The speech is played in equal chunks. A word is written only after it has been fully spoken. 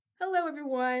Hello,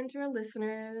 everyone, to our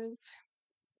listeners.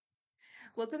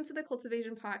 Welcome to the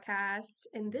Cultivation Podcast.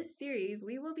 In this series,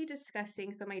 we will be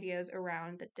discussing some ideas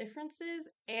around the differences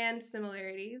and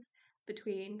similarities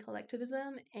between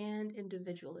collectivism and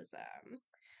individualism.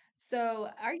 So,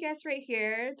 our guests right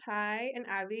here, Ty and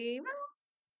Abby,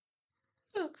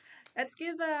 let's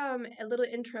give a little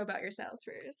intro about yourselves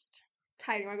first.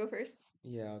 Ty, do you want to go first?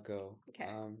 Yeah, I'll go. Okay.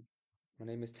 My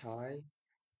name is Tai.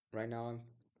 Right now I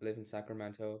live in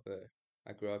Sacramento, but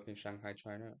I grew up in Shanghai,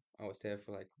 China. I was there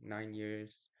for like 9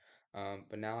 years.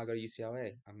 But now I go to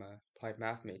UCLA. I'm a applied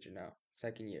math major now,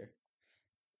 second year.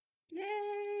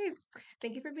 Yay!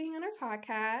 Thank you for being on our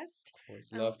podcast. Of course,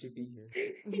 Um, love to be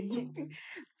here.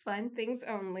 Fun things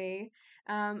only.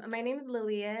 My name is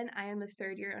Lillian. I am a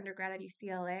third year undergrad at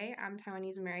UCLA. I'm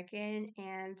Taiwanese American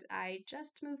and I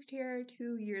just moved here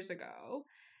 2 years ago.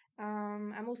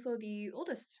 I'm also the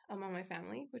oldest among my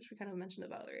family, which we kind of mentioned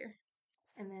about earlier.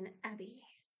 And then Abby.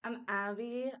 I'm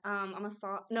Abby. I'm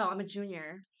a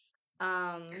junior.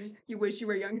 You wish you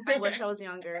were younger. I wish I was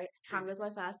younger. Time goes by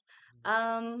fast.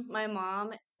 My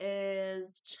mom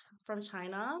is from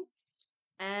China,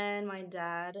 and my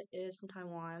dad is from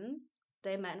Taiwan.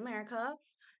 They met in America,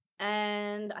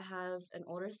 and I have an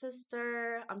older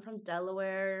sister. I'm from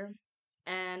Delaware,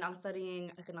 and I'm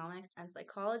studying economics and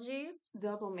psychology.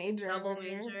 Double major. Double over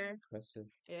here. major. Impressive.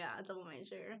 Yeah, double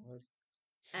major. What?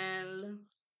 And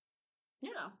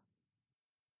yeah.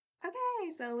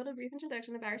 Okay, so a little brief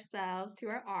introduction of ourselves to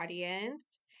our audience.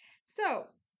 So,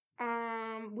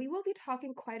 we will be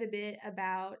talking quite a bit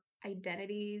about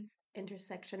identities,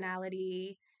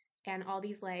 intersectionality, and all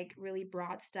these like really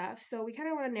broad stuff. So, we kind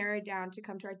of want to narrow it down to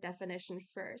come to our definition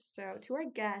first. So, to our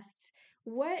guests,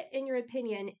 what, in your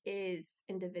opinion, is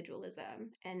individualism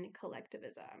and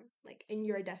collectivism? Like, in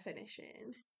your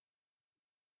definition?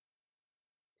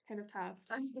 It's kind of tough.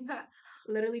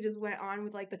 Literally just went on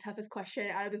with like the toughest question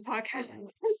out of this podcast.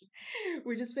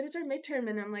 We just finished our midterm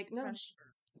and I'm like, no, Pressure.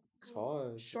 It's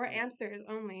hard. short answers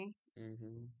only.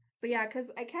 Mm-hmm. But yeah, because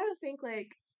I kind of think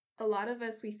like a lot of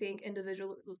us, we think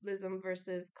individualism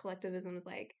versus collectivism is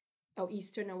like, oh,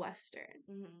 Eastern and Western.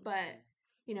 Hmm. But,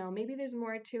 maybe there's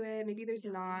more to it, maybe there's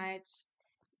Yeah. not.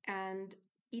 And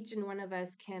each and one of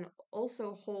us can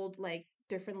also hold like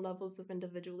different levels of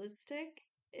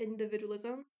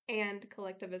individualism and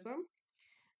collectivism.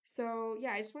 So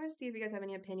yeah, I just want to see if you guys have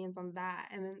any opinions on that,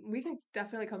 and then we can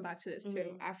definitely come back to this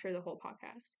too Hmm. after the whole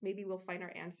podcast. Maybe we'll find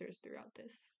our answers throughout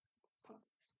this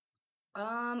podcast.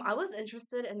 I was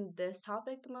interested in this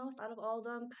topic the most out of all of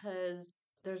them because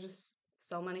there's just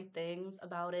so many things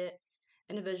about it.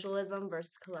 Individualism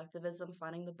versus collectivism,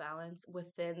 finding the balance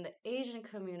within the Asian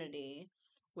community,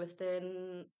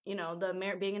 within,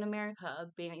 being in America,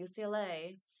 being at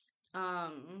UCLA.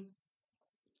 Um,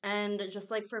 and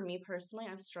just like for me personally,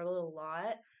 I've struggled a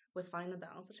lot with finding the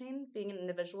balance between being an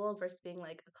individual versus being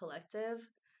like a collective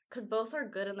because both are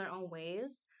good in their own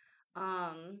ways.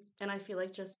 And I feel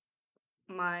like just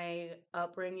my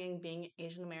upbringing being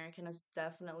Asian American has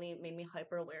definitely made me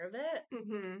hyper aware of it.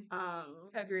 Mm-hmm. Um,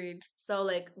 Agreed. so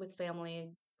like with family,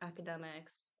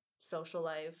 academics, social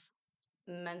life,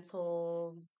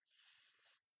 mental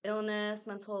illness,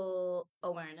 mental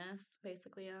awareness,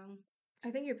 basically. I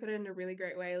think you put it in a really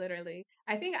great way, literally.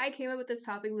 I think I came up with this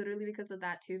topic literally because of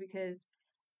that too, because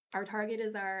our target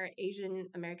is our Asian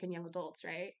American young adults,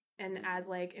 right? And as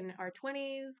like in our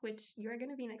 20s, which you're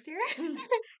gonna be next year,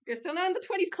 you're still not in the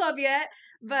 20s club yet,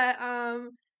 but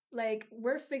like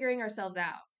we're figuring ourselves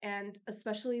out. And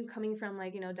especially coming from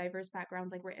like, diverse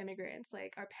backgrounds, like we're immigrants,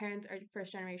 like our parents are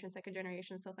first generation, second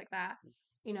generation, stuff like that.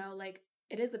 Like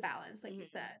it is a balance, like you Mhm.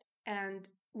 said. And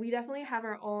we definitely have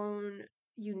our own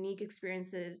unique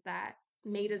experiences that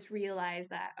made us realize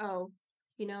that, oh,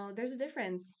 there's a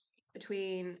difference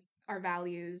between our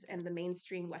values and the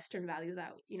mainstream Western values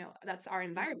that, that's our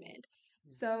environment.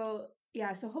 So,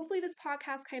 yeah, so hopefully this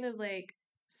podcast kind of like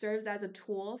serves as a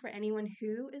tool for anyone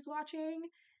who is watching,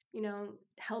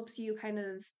 helps you kind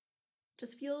of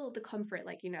just feel the comfort,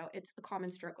 like, it's the common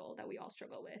struggle that we all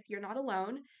struggle with. You're not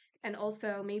alone. And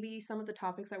also, maybe some of the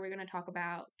topics that we're going to talk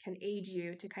about can aid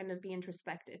you to kind of be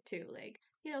introspective too. Like,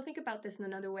 think about this in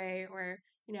another way, or,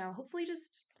 hopefully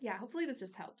just, yeah, hopefully this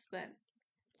just helps. But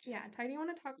yeah, Ty, do you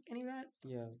want to talk any about it?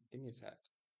 Yeah, give me a sec.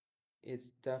 It's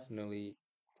definitely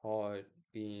hard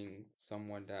being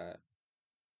someone that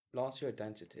lost your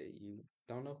identity. You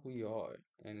don't know who you are,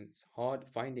 and it's hard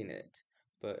finding it.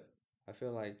 But I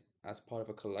feel like as part of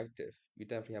a collective, you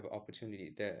definitely have an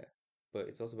opportunity there. But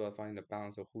it's also about finding the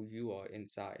balance of who you are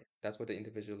inside. That's where the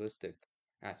individualistic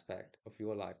aspect of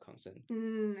your life comes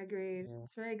in. Agreed. Yeah.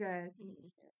 It's very good.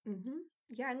 Mhm. Mm-hmm.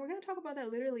 Yeah, and we're going to talk about that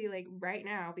literally like right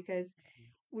now because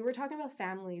we were talking about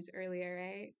families earlier,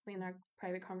 right? In our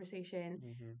private conversation.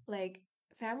 Mm-hmm. Like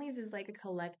families is like a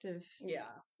collective Yeah.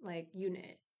 like unit,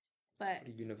 It's a but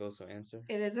pretty universal answer.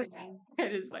 it is it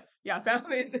is like yeah,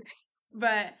 families.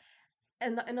 But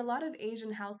in a lot of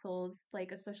Asian households,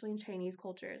 like especially in Chinese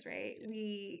cultures, right? Yeah.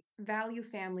 We value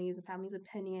families and families'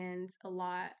 opinions a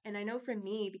lot. And I know for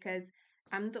me, because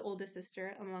I'm the oldest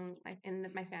sister among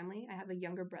my family, I have a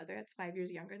younger brother that's 5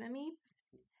 years younger than me.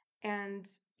 And,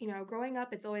 growing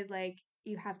up, it's always like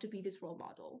you have to be this role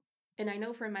model. And I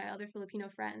know for my other Filipino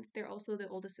friends, they're also the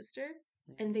oldest sister,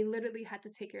 and they literally had to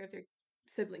take care of their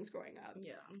siblings growing up.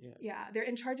 Yeah. Yeah. Yeah, they're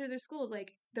in charge of their schools.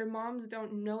 Like their moms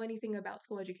don't know anything about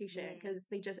school education Mm. because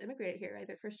they just immigrated here, right?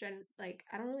 They're first gen. Like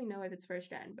I don't really know if it's first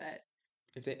gen, but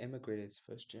If they immigrated, it's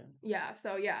first gen.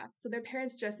 so their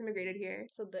parents just immigrated here.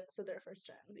 So they're first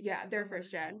gen. Yeah, they're Okay.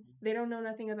 first gen. Mhm. They don't know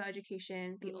nothing about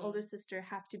education. The Mhm. older sister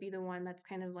have to be the one that's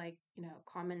kind of like,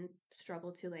 common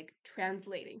struggle to like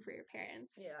translating for your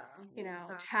parents. Yeah.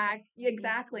 Tax. FAFSA.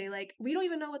 Exactly. Like we don't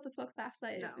even know what the fuck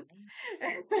FAFSA is.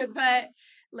 No. But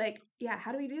like, yeah,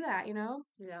 how do we do that,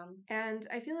 Yeah. And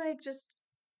I feel like just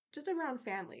around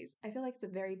families, I feel like it's a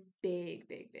very big,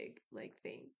 big, big like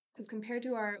thing. Because compared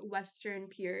to our Western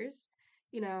peers,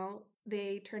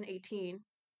 they turn 18,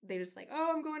 they just like,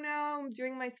 oh, I'm going out, I'm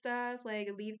doing my stuff, like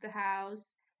leave the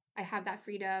house. I have that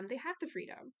freedom. They have the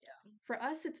freedom. Yeah. For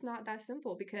us, it's not that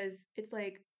simple because it's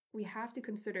like we have to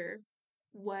consider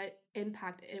what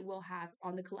impact it will have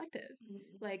on the collective. Mhm.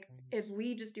 Like if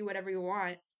we just do whatever we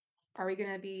want, are we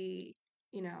going to be,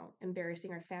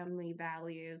 embarrassing our family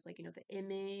values, like, the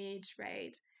image,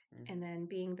 right? Mhm. And then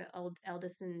being the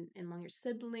eldest among your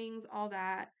siblings, all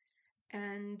that.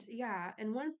 And yeah,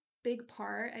 and one big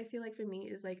part I feel like for me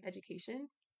is like education.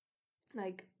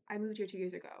 Like, I moved here 2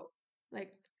 years ago.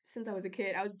 Like, since I was a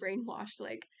kid, I was brainwashed,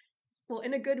 like, well,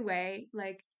 in a good way,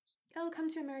 like, oh, come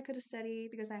to America to study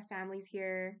because I have families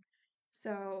here.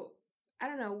 So, I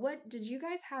don't know. What did you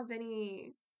guys have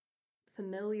any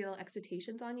familial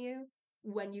expectations on you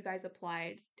when you guys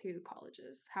applied to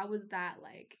colleges? How was that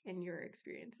like in your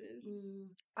experiences?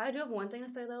 I do have one thing to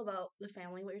say though about the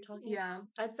family, what you're talking Yeah. about.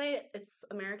 I'd say it's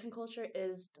American culture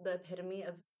is the epitome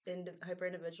of hyper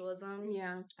individualism.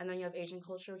 Yeah. And then you have Asian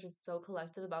culture, which is so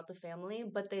collective about the family,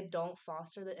 but they don't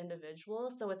foster the individual.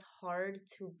 So it's hard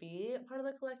to be a part of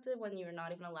the collective when you're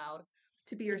not even allowed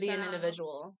To be to be an yourself.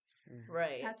 individual. Mhm.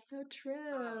 Right. That's so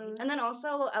true. And then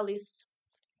also, at least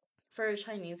for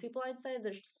Chinese people, I'd say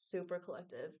they're super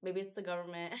collective. Maybe it's the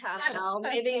government. I don't know.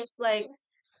 Maybe it's like,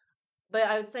 but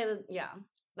I would say that, yeah,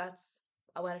 that's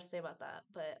what I have to say about that.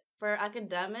 But for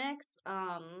academics,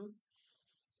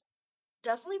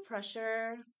 definitely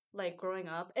pressure, like growing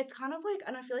up. It's kind of like,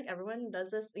 and I feel like everyone does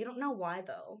this. You don't know why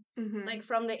though. Mm-hmm. Like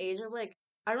from the age of like,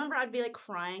 I remember I'd be like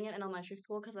crying in elementary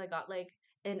school because I got like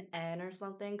an N or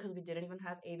something because we didn't even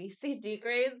have A, B, C, D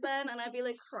grades then, and I'd be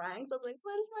like crying. So I was like,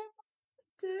 what is my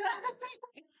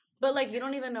but like you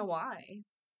don't even know why.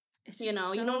 It's You just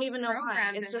know, you so don't even know why.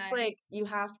 programmed It's in just us. like you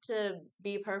have to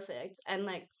be perfect. And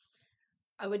like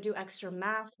I would do extra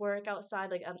math work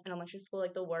outside, like in elementary school,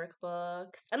 like the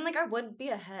workbooks. And like I would be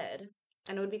ahead.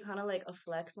 And it would be kind of like a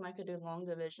flex when I could do long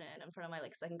division in front of my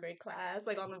like second grade class,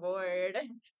 like on the board.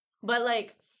 But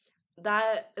like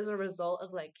that is a result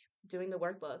of like doing the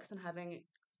workbooks and having,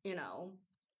 you know,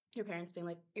 your parents being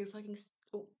like, "You're fucking,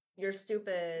 you're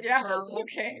stupid." Yeah, You know? it's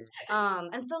okay.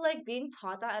 And so like being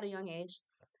taught that at a young age,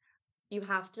 you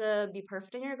have to be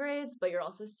perfect in your grades, but you're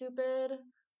also stupid.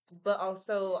 But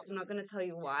also, I'm not gonna tell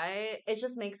you why. It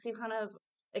just makes you kind of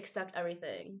accept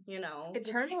everything, you know.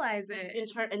 Internalize it.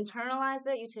 Internalize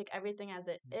it. You take everything as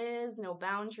it is. No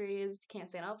boundaries. Can't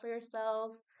stand up for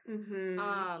yourself.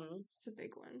 Mm-hmm. It's a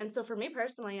big one. And so for me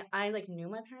personally, I like knew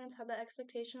my parents had that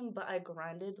expectation, but I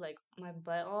grinded like my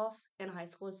butt off in high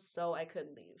school so I could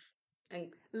leave and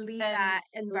Leave and that leave that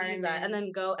and environment.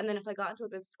 then go. And then if I got into a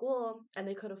good school and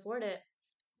they could afford it,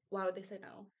 why would they say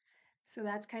no? So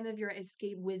that's kind of your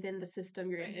escape within the system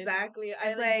you're in. Exactly. I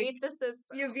It's like like beat the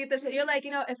system. you beat the. You're like,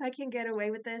 if I can get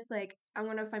away with this, like I'm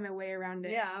gonna find my way around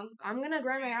it. Yeah, I'm gonna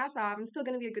grind my ass off. I'm still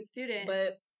gonna be a good student.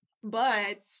 but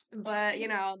But this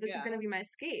is yeah, gonna be my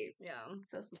escape. yeah.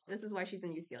 So this is why she's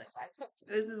in UCLA.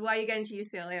 This is why you get into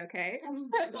UCLA, okay?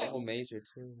 Double major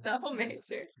too. Double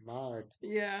major. Mad.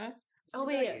 Yeah. Oh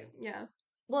What about wait, you? Yeah.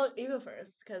 well you go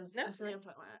first because No. I feel like I'm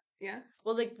talking that. Yeah.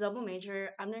 Well, like double major,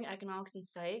 I'm doing economics and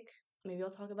psych. Maybe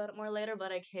I'll talk about it more later.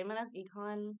 But I came in as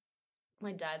econ.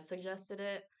 My dad suggested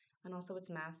it, and also it's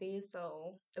mathy,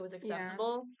 so it was Yeah.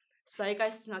 acceptable. Psych, I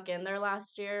snuck in there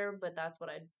last year, but that's what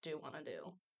I do want to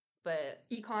do. but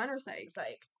Econ or psych?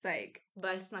 Psych.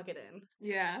 But I snuck it in.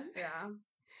 Yeah. Yeah.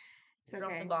 It's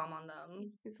Drop okay. the bomb on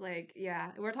them. It's like,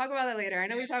 yeah, we'll talk about that later. I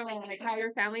know we talk about like how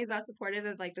your family is not supportive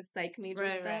of like the psych major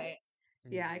Right, stuff. right.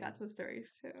 Yeah, I got some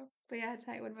stories too. But yeah,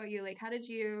 Ty, what about you? Like, how did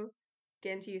you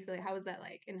get into UCLA? How was that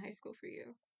like in high school for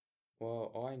you?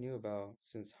 Well, all I knew about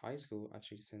since high school,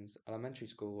 actually since elementary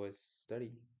school, was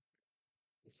study.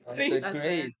 It's about the That's it.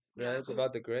 grades, right? Yeah. It's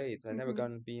about the grades. I never Mhm.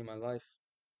 got a B in my life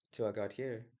till I got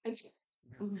here. And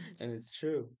it's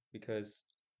true because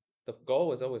the goal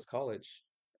was always college.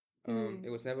 It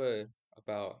was never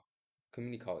about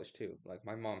community college too. Like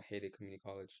my mom hated community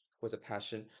college. Was a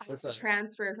passion. Was a,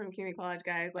 Transfer from community college,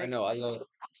 guys. I Like, know, I love.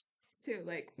 too.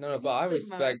 Like, No, no, but I stigma.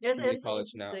 respect community college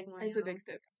It's a now. stigma. It's a big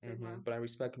step. Stigma. But I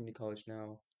respect community college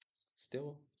now.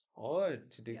 Still, it's hard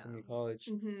to do Yeah. community college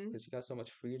Mm-hmm. because you got so much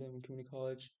freedom in community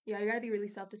college. Yeah, you gotta be really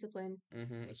self-disciplined.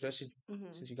 Especially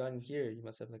Mhm. since you got in here, you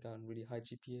must have like gotten really high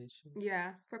GPA.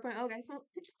 Yeah, 4.0, guys.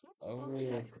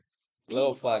 Oh,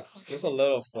 little flex, just a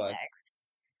little flex.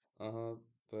 Uh-huh.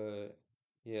 But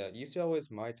yeah, UCLA was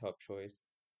my top choice.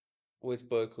 Was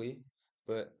Berkeley,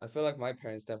 but I feel like my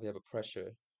parents definitely have a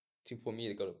pressure for me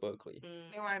to go to Berkeley.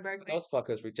 They wanted Berkeley. Those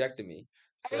fuckers rejected me.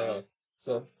 So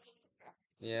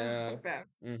yeah. Bad.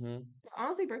 Mm-hmm.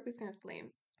 Honestly, Berkeley's kind of lame.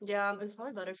 Yeah, it's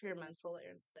probably better for your mental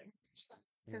there.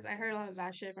 Because I heard a lot of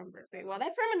bad shit from Berkeley. Well,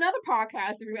 that's from another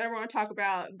podcast if you ever want to talk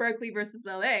about Berkeley versus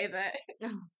LA.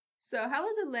 But so, how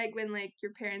was it like when like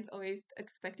your parents always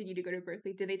expected you to go to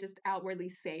Berkeley? Did they just outwardly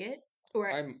say it,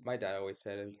 or My dad always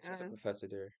said it because he was a professor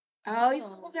there. oh, he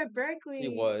was at Berkeley. He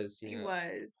was, He yeah,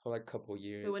 was. for like a couple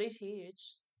years. Wait, what did he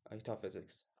teach? He taught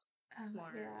physics.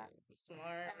 Smart. Yeah.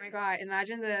 Smart. Oh my god!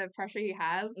 Imagine the pressure he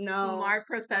has. No. Smart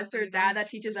professor, dad that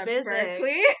teaches at Physics.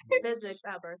 Berkeley. Physics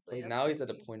at Berkeley. But now he's at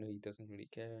the point where he doesn't really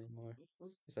care anymore.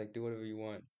 He's like, do whatever you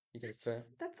want. You get fair.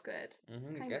 That's good.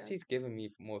 I guess he's given me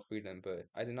more freedom, but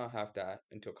I did not have that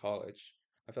until college.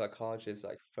 I feel like college is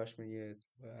like freshman year.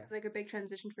 It's like a big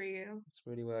transition for you. It's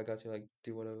really where I got to like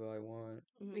do whatever I want.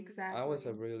 Exactly. I was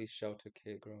a really sheltered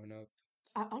kid growing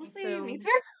up. Honestly, So- me too.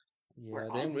 Yeah,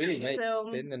 they didn't really make. So-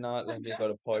 They did not let me go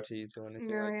to parties or anything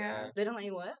No, like yeah. that. They don't let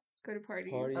you what? Go to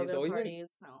parties. Parties Other or even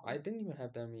parties? No. I didn't even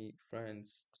have that many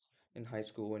friends in high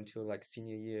school until like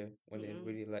senior year when they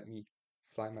really let me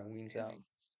fly my wings out.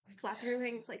 Flap your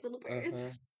wings like little birds.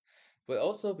 Uh-huh. But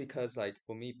also because like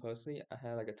for me personally, I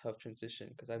had like a tough transition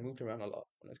because I moved around a lot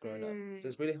when I was growing up. So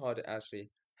it's really hard to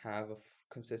actually have a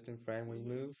consistent friend when you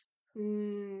move,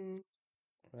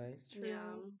 right? That's true.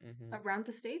 Yeah. Around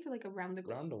the states or like around the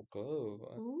globe? Around the globe.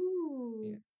 Ooh.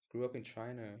 Yeah. Grew up in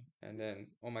China, and then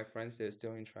all my friends there are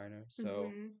still in China.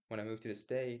 So when I moved to the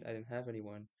state, I didn't have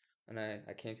anyone, and I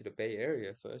came to the Bay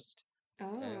Area first,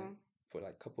 and for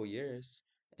like a couple years,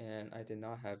 and I did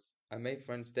not have. I made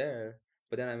friends there,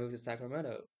 but then I moved to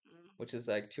Sacramento, which is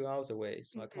like 2 hours away,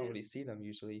 so I can't really see them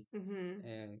usually.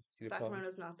 And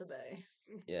Sacramento's not the Bay.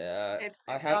 yeah, It's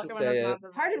I have to Sacramento's say not it. the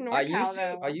part of Bay. NorCal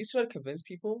though. I used to try to convince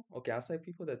people or gaslight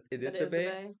people that it is That the is the Bay.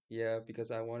 Bay? Yeah,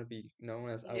 because I want to be known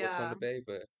as I was from the Bay,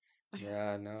 but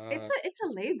yeah, no, It's a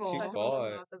label. too Sacramento's far.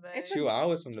 not the Bay. It's It's 2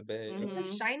 hours from the Bay. It's a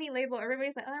shiny label.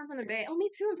 Everybody's like, oh, I'm from the Bay. Oh, me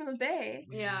too. I'm from the Bay.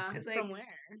 Yeah. It's like, from where?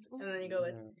 And then you go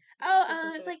with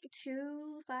it's like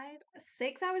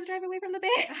 6 hours drive away from the Bay.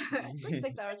 it's like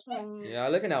 6 hours from Yeah, I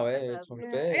live in LA. It's from the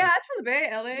Bay. Yeah, it's from the Bay,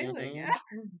 LA. Like, yeah.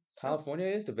 California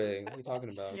is the Bay. What are you talking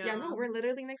about? Yeah, no, we're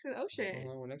literally next to the ocean.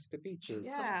 We're next to the beaches.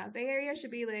 Yeah, Bay Area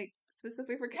should be like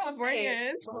specifically for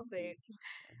Californians. Whole state.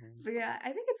 But yeah, I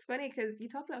think it's funny because you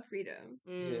talked about freedom.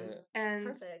 Yeah. And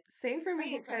Perfect. same for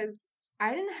me because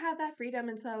I didn't have that freedom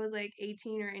until I was like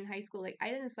 18 or in high school. Like I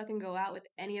didn't fucking go out with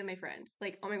any of my friends.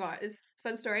 Like, oh my god, it's a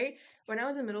fun story. When I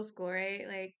was in middle school, right?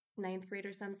 Like ninth grade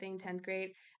or something, 10th grade,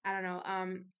 I don't know.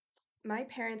 My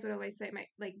parents would always say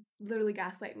literally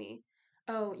gaslight me.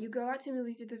 Oh, you go out to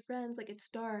movies with your friends, like it's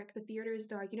dark, the theater is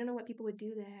dark. You don't know what people would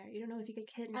do there. You don't know if you get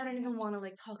kidnapped. I don't even want to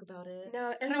like talk about it.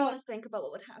 No, I don't want to think about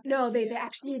what would happen. No, they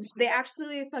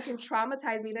actually fucking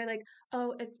traumatized me. They're like,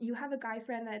 oh, if you have a guy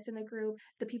friend that's in the group,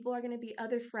 the people are gonna be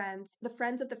other friends. The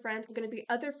friends of the friends are gonna be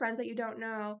other friends that you don't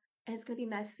know, and it's gonna be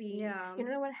messy. Yeah. You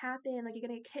don't know what happened. Like you're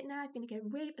gonna get kidnapped, you're gonna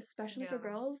get raped, especially for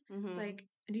girls. Like,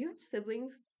 do you have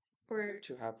siblings? Or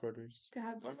to have brothers.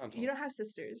 You don't have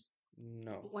sisters.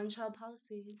 No. One child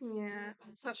policy. Yeah,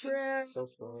 that's true. So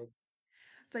far.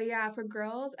 But yeah, for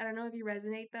girls, I don't know if you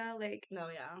resonate though. Like, No,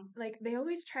 yeah. Like they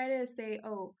always try to say,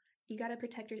 "Oh, you gotta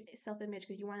protect your self-image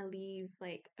because you want to leave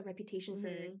like a reputation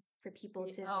for people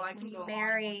to I can go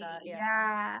marry." along with that,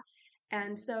 yeah.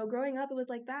 And so growing up, it was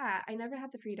like that. I never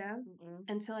had the freedom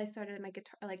until I started my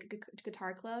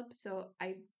guitar club. So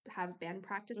I have band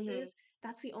practices.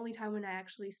 that's the only time when I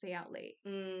actually stay out late. I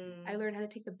Mm, learned how to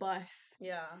take the bus,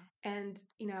 yeah. and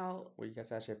Well, you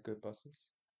guys actually have good buses.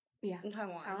 yeah, In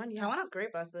Taiwan. Taiwan, yeah. Taiwan has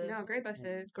great buses. No, great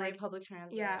buses. Great Like, public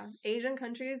transit. yeah, Asian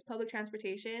countries, public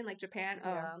transportation, like Japan. Oh,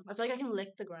 Yeah. I feel like I can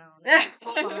lick the ground. It's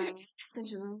so fun.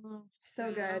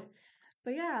 so good.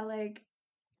 But yeah, like,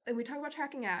 and we talk about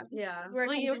tracking apps. Yeah. This is where it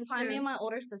Well, comes you into. remind me of my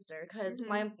older sister because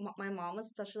Mhm. my mom was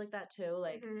especially like that too.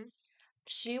 Like Mhm.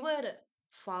 she would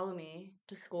follow me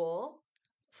to school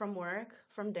from work,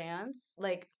 from dance.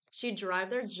 Like she'd drive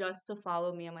there just to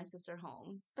follow me and my sister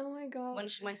home Oh my when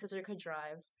gosh. my sister could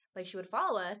drive. Like she would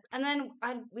follow us, and then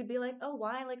we'd be like, "Oh,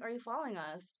 why? Like, are you following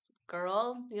us,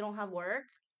 girl? You don't have work,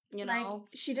 you Like, know?"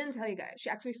 she didn't tell you guys. She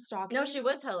actually stalked No, you. she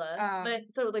would tell us, Um,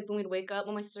 but so like when we'd wake up,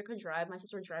 when my sister could drive, my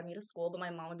sister would drive me to school, but my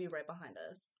mom would be right behind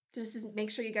us. just to make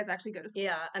sure you guys actually go to school.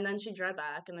 Yeah, and then she'd drive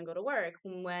back and then go to work.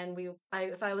 When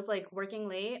if I was like working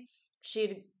late,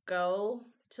 she'd go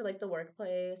to like the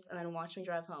workplace and then watch me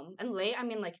drive home. And late, I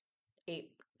mean like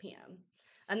 8 p.m.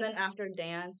 And then after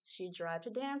dance, she'd drive to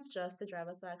dance just to drive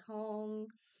us back home,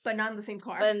 But not in the same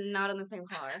car. but not in the same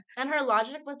car. And her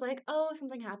logic was like, "Oh, if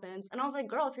something happens." And I was like,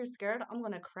 "Girl, if you're scared I'm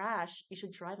gonna crash, you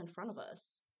should drive in front of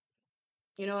us."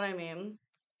 You know what I mean?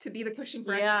 To be the cushion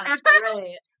for Yeah, us to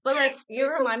right. But like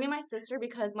you remind me of my sister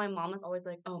because my mom is always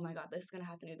like, "Oh my God, this is gonna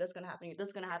happen to you. This is gonna happen to you. This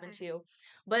is gonna happen to you."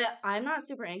 But I'm not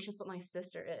super anxious, but my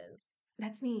sister is.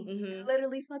 That's me. Mm-hmm. I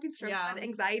literally fucking struggle Yeah. with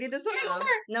anxiety disorder. Yeah.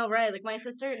 No, right. Like my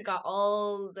sister got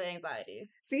all the anxiety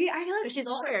See, I feel like because she's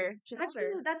older. She's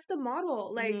older. that's the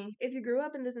model. Like, Mhm. if you grew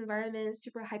up in this environment,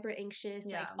 super hyper anxious,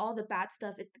 like Yeah. all the bad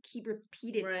stuff, it keep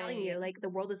repeated telling you Right. like the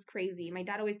world is crazy. My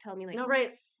dad always tell me like, No,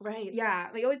 right, right. yeah,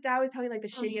 like dad always tell me like the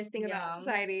shittiest thing about Yeah.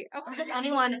 society. Oh, Or just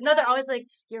anyone. No, they're always like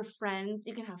your friends.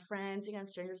 You can have friends, you can have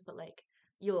strangers, but like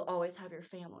you'll always have your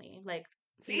family. Like,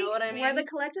 you know see what I where the mean?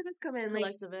 collectivists come in.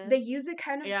 Like, they Collectivist. use it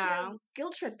kind of Yeah. to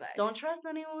guilt trip us. Don't trust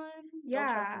anyone. Don't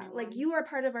trust Yeah, anyone. like you are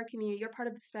part of our community. You're part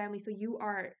of this family, so you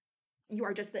are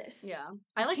just this. Yeah. You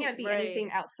I like can't be right.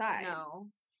 anything outside. No.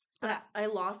 And But I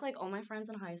lost like all my friends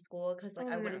in high school because like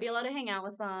oh I no. wouldn't be allowed to hang out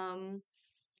with them.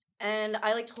 And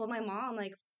I like told my mom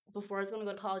like before I was gonna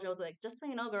go to college, I was like, just so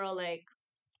you know, girl, like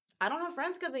I don't have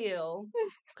friends because of you,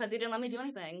 because you didn't let me do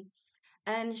anything.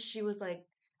 And she was like,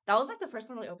 that was like the first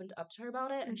time I really opened up to her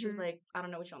about it. And she was Mhm. like, I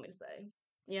don't know what you want me to say.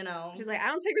 You know, She's like, I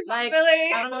don't take like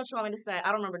responsibility. I don't know what you want me to say. I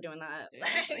don't remember doing that.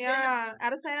 Yeah,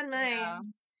 out of sight, out of mind. Yeah.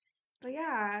 But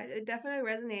yeah, it definitely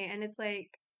resonate, and it's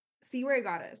like, see where it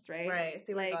got us, right? Right.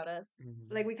 See what Like, got us.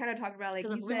 like we kind of talked about, like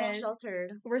Because you we're more said,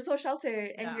 sheltered. we're so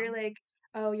sheltered, and Yeah. you're like,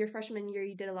 oh, your freshman year,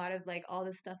 you did a lot of like all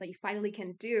this stuff that you finally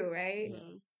can do, right?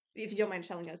 Mhm. If you don't mind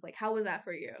telling us, like, how was that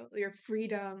for you? Your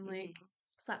freedom, like Mhm.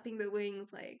 flapping the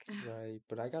wings, like, Right,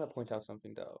 but I gotta point out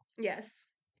something though. yes,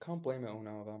 Can't blame it on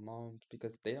our moms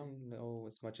because they don't know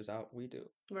as much as we do.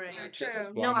 Right. They're true. just as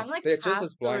No, blind I'm as like they're just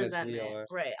as past the blind as we resentment. are.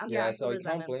 Right. I'm Yeah, past the so you can't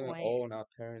resentment blame it point. all on our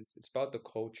parents. It's about the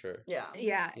culture. Yeah.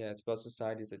 Yeah, Yeah, it's about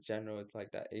society as a general. It's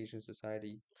like that Asian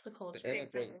society, It's the culture.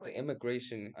 the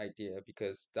immigration idea,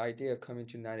 because the idea of coming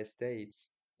to United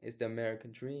States is the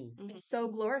American dream. Mhm. it's so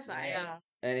glorified. Yeah.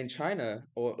 And in China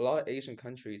or a lot of Asian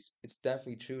countries, it's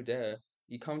definitely true there.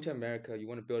 You come to America, you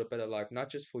want to build a better life, not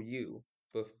just for you,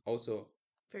 but also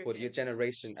for your kids.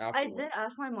 generation I afterwards. did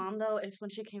ask my mom though if when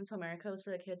she came to America it was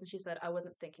for the kids, and she said I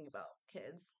wasn't thinking about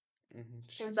kids.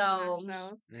 It was So,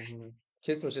 no.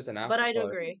 Kids was just an but I do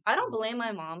afterthought. agree. I don't blame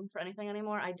my mom for anything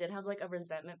anymore. I did have like a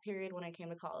resentment period when I came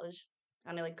to college,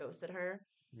 and I like ghosted her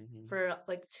for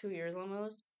like 2 years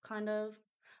almost, kind of.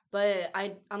 But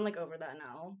I'm like over that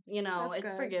now. You know, That's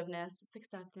it's good. forgiveness, it's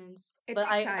acceptance. It But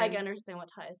takes I time. understand what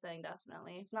Ty is saying.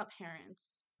 Definitely, it's not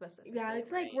parents specifically. Yeah,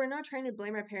 it's like right? we're not trying to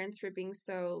blame our parents for being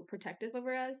so protective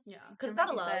over us. Yeah, because And it's out like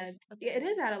of you love. said, at the yeah, it end.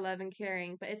 is out of love and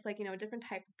caring, but it's like, a different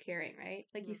type of caring, right?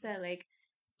 Like you Mhm. said, like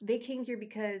they came here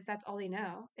because that's all they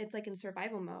know. It's like in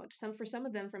survival mode. For some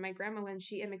of them, for my grandma when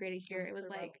she immigrated here, it was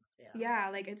survival, like, yeah. yeah,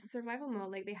 like it's a survival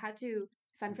mode. Like they had to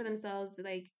fend for themselves.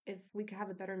 Like if we could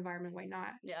have a better environment, why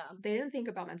not? Yeah. They didn't think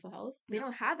about mental health. They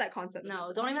don't have that concept. Of No,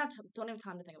 mental don't health. even have don't even have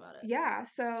time to think about it. Yeah,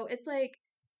 so it's like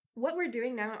what we're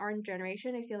doing now in our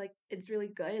generation, I feel like it's really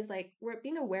good, is like we're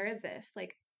being aware of this.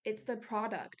 Like it's the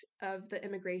product of the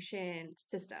immigration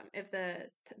system, of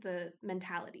the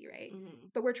mentality, right?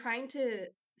 Mhm. But we're trying to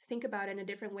think about it in a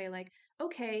different way. Like,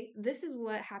 okay, this is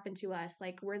what happened to us.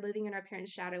 Like we're living in our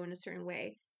parents' shadow in a certain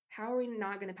way. How are we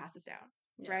not going to pass this down?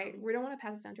 Yeah. Right? We don't want to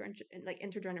pass this down to our like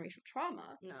intergenerational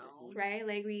trauma. No. Right?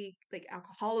 Like we like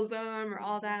alcoholism or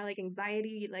all that, like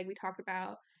anxiety, like we talked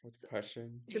about. With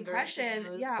depression. Depression,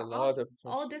 issues. yeah, It's a lot of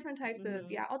all depression. different types of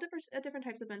Mhm. all different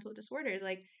types of mental disorders.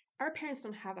 Like our parents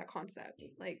don't have that concept.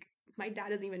 Like my dad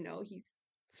doesn't even know he's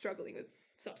struggling with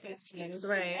substance.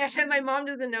 Right. And my mom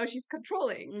doesn't know she's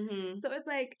controlling. Mm-hmm. So it's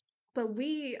like, but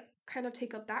we kind of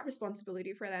take up that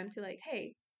responsibility for them to like,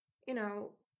 hey, you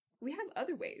know, we have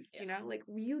other ways, you Yeah. know, like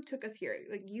you took us here,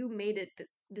 like you made it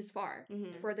this far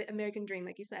Mm-hmm. for the American dream,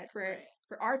 like you said, Right.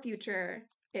 for our future,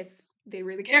 if they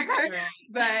really care. Right.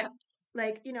 But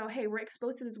like, you know, hey, we're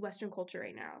exposed to this Western culture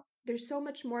right now. There's so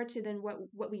much more to than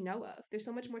what we know of. There's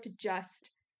so much more to just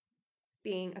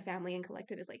being a family and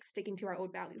collective is like sticking to our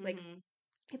old values. Like Mm-hmm.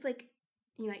 it's like,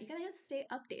 you know, you gotta stay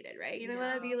updated, right? You don't Yeah.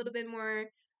 want to be a little bit more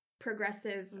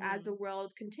progressive as the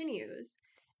world continues.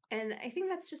 And I think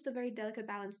that's just a very delicate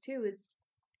balance too, is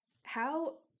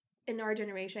how in our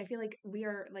generation, I feel like we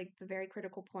are like the very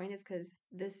critical point is because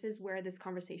this is where this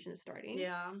conversation is starting.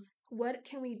 Yeah. What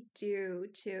can we do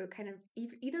to kind of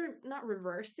either not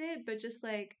reverse it, but just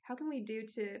like how can we do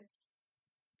to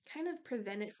kind of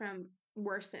prevent it from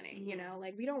worsening, you know?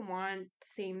 Like we don't want the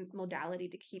same modality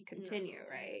to keep continue, No.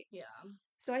 right? Yeah.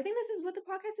 So I think this is what the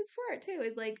podcast is for too,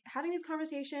 is like having these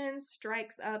conversations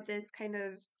strikes up this kind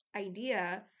of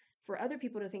idea for other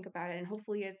people to think about it. And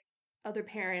hopefully if other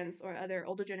parents or other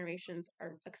older generations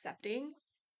are accepting,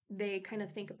 they kind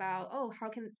of think about, oh, how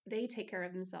can they take care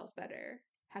of themselves better?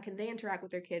 How can they interact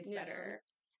with their kids Yeah. better?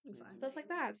 Exactly. Stuff like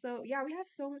that. So yeah, we have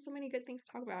so many good things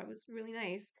to talk about. It was really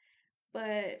nice.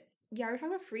 But yeah, we're talking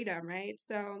about freedom, right?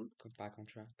 So Go back on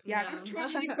track. yeah, I'm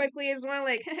trying really quickly. I just want to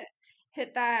like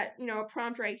hit that, you know,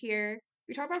 prompt right here.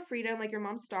 We talk about freedom, like your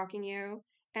mom's stalking you.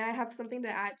 And I have something to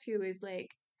add too is like,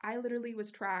 I literally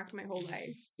was tracked my whole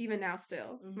life, even now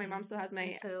still. My mom still has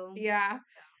Me my, too. yeah.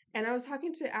 And I was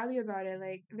talking to Abby about it.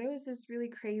 Like, there was this really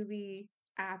crazy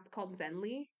app called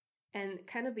Zenly, and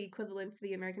kind of the equivalent to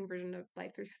the American version of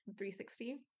Life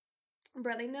 360.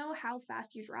 But they know how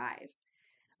fast you drive.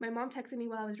 My mom texted me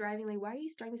while I was driving, like, why are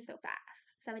you driving so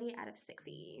fast? 70 out of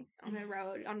 60 on the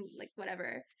road, on like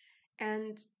whatever.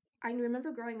 And I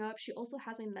remember growing up, she also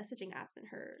has my messaging apps in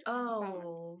her phone.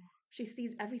 Oh. She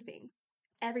sees everything,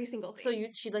 every single thing. So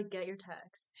she'd like get your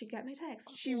text. She got my text.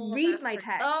 She Oh, reads that's my crazy.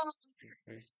 text.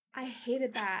 Oh. I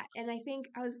hated that. And I think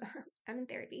I'm in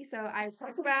therapy, so I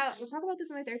talk about this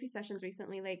in my therapy sessions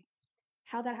recently, like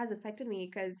how that has affected me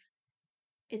because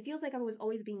it feels like I was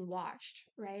always being watched,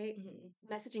 right?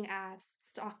 Messaging apps,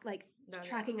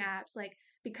 tracking apps, like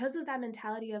because of that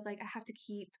mentality of like I have to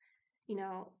keep, you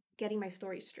know, getting my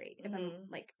story straight if I'm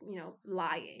like, you know,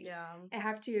 lying. Yeah. I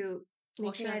have to make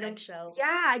Walking sure I on don't. eggshells.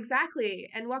 Yeah, exactly.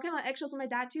 And walking on eggshells with my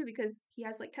dad too because he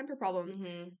has like temper problems.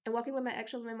 And walking with my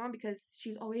eggshells with my mom because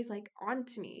she's always like on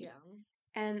to me. Yeah.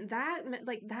 And that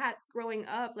like that growing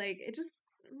up, like it just,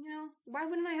 you know, why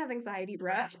wouldn't I have anxiety,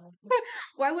 bruh?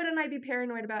 Why wouldn't I be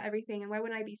paranoid about everything? And why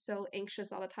wouldn't I be so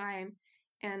anxious all the time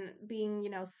and being, you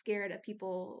know, scared of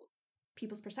people's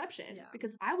perception? Yeah.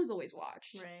 Because I was always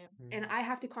watched. Right. And I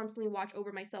have to constantly watch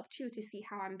over myself too to see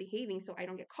how I'm behaving so I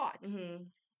don't get caught. Mm-hmm.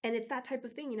 And it's that type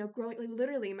of thing, you know, growing like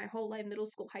literally my whole life, middle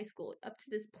school, high school, up to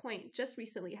this point, just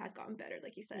recently has gotten better,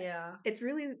 like you said. Yeah. It's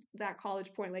really that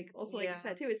college point, like also like you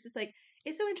said too. It's just like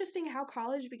it's so interesting how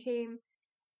college became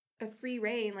a free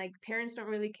reign. Like parents don't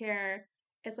really care.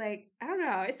 It's like I don't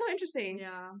know. It's so interesting.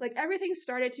 Yeah. Like everything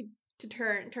started to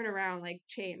turn around, like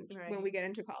change when Right. we get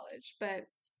into college. But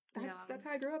Yeah. that's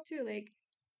how I grew up too. Like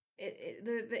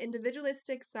the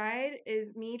individualistic side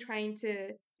is me trying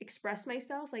to express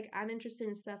myself. Like I'm interested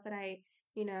in stuff that I,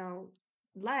 you know,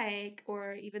 like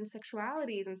or even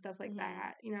sexualities and stuff like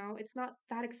that. You know, it's not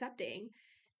that accepting.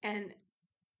 And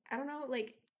I don't know,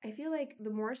 like I feel like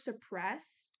the more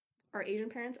suppressed our Asian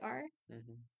parents are,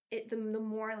 the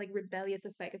more like rebellious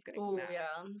effect it's gonna come out. Yeah.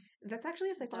 That's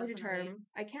actually a psychology Definitely. term.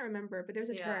 I can't remember, but there's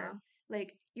a Yeah. term.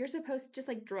 Like you're supposed just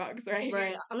like drugs, right?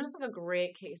 Right. I'm just like a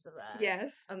great case of that.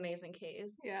 Yes. Amazing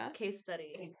case. Yeah. Case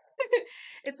study.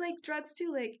 It's like drugs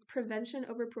too, like prevention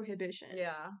over prohibition.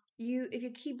 Yeah. If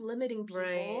you keep limiting people,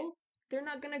 Right. they're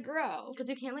not gonna grow. Because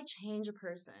you can't like change a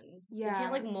person. Yeah. You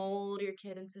can't like mold your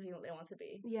kid into who they want to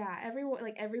be. Yeah,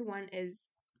 everyone is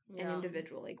an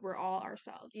individual. Like we're all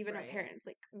ourselves, even our parents.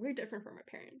 Like we're different from our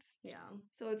parents. Yeah.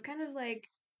 So it's kind of like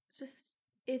just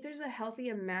if there's a healthy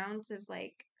amount of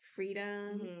like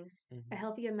freedom, a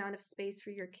healthy amount of space for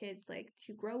your kids like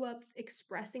to grow up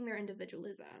expressing their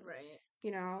individualism. Right.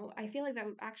 You know, I feel like that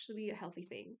would actually be a healthy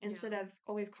thing instead of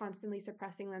always constantly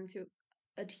suppressing them to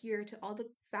adhere to all the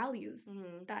values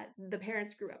that the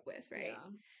parents grew up with, right? Yeah.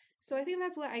 So I think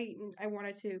that's what I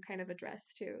wanted to kind of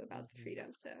address too about the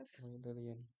freedom stuff. Wait,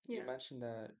 Lillian, Yeah. you mentioned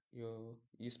that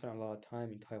you spent a lot of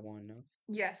time in Taiwan, no?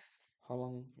 Yes. How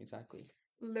long exactly?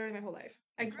 Literally my whole life.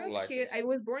 I Your grew whole up life here. is- I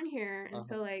was born here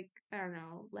until like I don't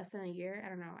know, less than a year. I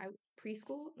don't know.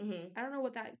 Preschool. I don't know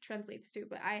what that translates to,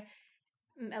 but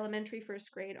elementary,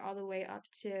 first grade, all the way up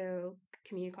to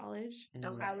community college.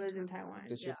 Okay. I was in Taiwan.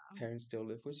 Does your parents still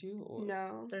live with you, or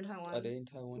No. They're in are Taiwan. they in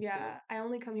Taiwan Yeah, I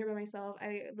only come here by myself.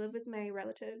 I live with my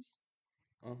relatives.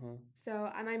 still? Uh-huh. So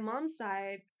on my mom's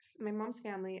side, my mom's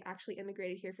family actually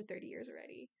immigrated here for 30 years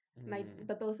already.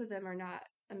 But both of them are not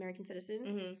American citizens,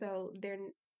 Mhm. so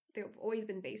they've always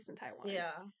been based in Taiwan.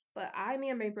 Yeah. But me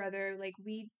and my brother, like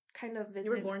we kind of visit.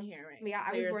 You were born here, right? Yeah, So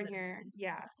I was you're a born here. citizen.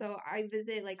 Yeah, so I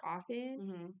visit like often,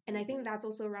 Mm-hmm. and I think that's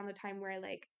also around the time where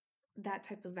like that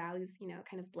type of values,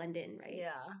 kind of blend in, right?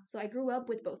 Yeah. So I grew up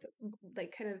with both,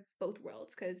 like kind of both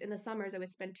worlds, because in the summers I would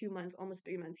spend 2 months, almost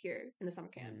 3 months here in the summer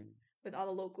camp with all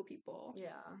the local people.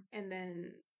 Yeah. And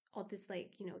then all this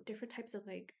like, different types of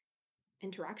like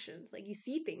interactions. Like you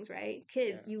see things, right?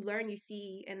 Kids, Yeah. you learn, you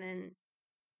see, and then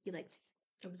you like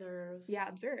Observe.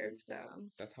 observe. So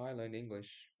That's how I learned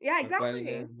English. yeah, By blending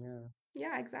exactly. in, yeah.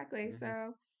 Yeah, exactly. Mhm.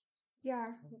 So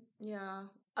yeah. Yeah.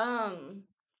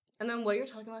 And then what you're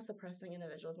talking about suppressing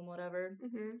individualism, whatever.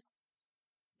 Mm-hmm.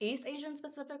 East Asians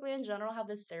specifically in general have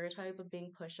this stereotype of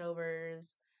being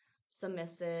pushovers,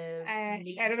 submissive. I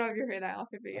don't know if you heard that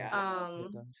often, but I yeah. have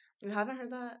heard that. You haven't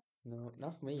heard that? No,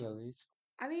 not me at least.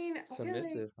 I mean, I feel like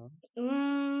Submissive,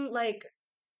 huh? Like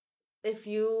if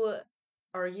you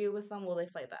argue with them, will they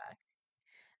fight back?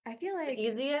 The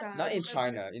easiest. Not in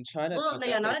China. In China, Well, they'll no,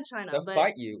 yeah, not definitely in China, they'll but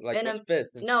fight you like in with a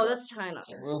fists and no, stuff. that's China.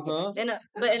 Uh-huh. But in Are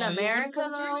you gonna America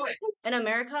fight though, you? in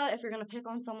America, if you're gonna pick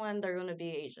on someone, they're gonna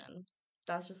be Asian.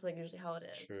 That's just like usually how it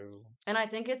is. True. And I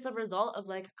think it's a result of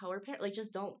like how our parents like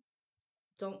just don't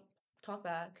talk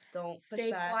back, don't push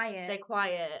stay back, quiet. stay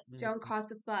quiet, Don't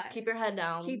cause a fuss. keep your head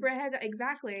down. Keep your head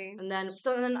exactly. And then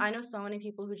I know so many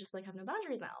people who just like have no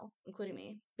boundaries now, including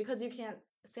me, because you can't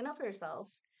stand up for yourself.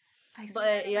 I see But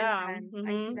that in yeah, my friends. I mhm.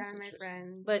 see that That's in my interesting.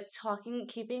 friends. But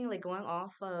keeping like going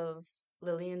off of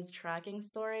Lillian's tracking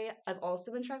story, I've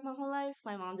also been tracked my whole life.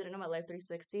 My mom didn't know my Life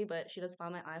 360, but she just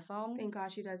found my iPhone. Thank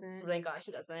God she doesn't. Thank God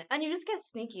she doesn't. And you just get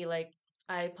sneaky. Like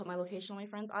I put my location on my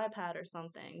friend's iPad or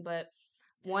something. But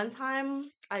one time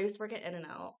I used to work at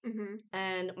In-N-Out, Mm-hmm.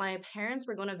 and my parents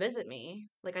were going to visit me.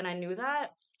 Like, and I knew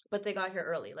that, but they got here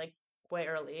early, like way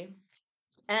early.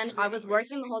 And I was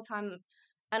working the whole time,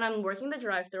 and I'm working the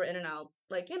drive-through In-N-Out,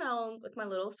 like, with my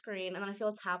little screen, and then I feel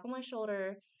a tap on my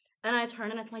shoulder, and I turn,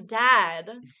 and it's my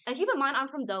dad. And keep in mind, I'm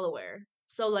from Delaware.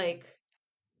 So, like,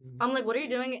 I'm like, what are you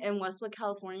doing in Westwood,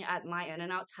 California at my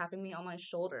In-N-Out tapping me on my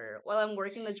shoulder while I'm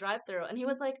working the drive-through? And he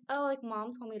was like, oh, like,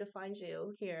 mom told me to find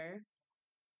you here.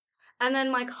 And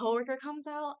then my coworker comes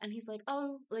out, and he's like,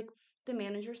 oh, like, the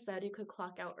manager said you could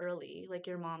clock out early. Like,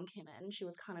 your mom came in. She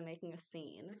was kind of making a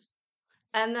scene.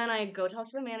 And then I go talk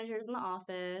to the managers in the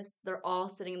office. They're all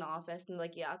sitting in the office and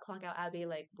like, yeah, clock out Abby.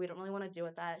 Like, we don't really want to deal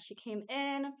with that. She came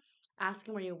in,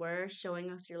 asking where you were, showing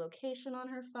us your location on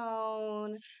her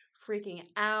phone, freaking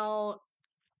out.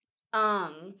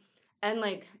 Um, and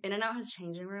like In-N-Out has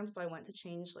changing rooms, so I went to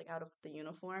change like out of the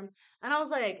uniform, and I was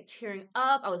like tearing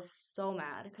up. I was so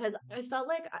mad because I felt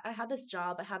like I had this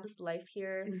job, I had this life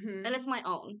here, Mm-hmm. and it's my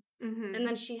own. Mm-hmm. And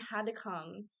then she had to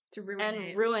come To ruin and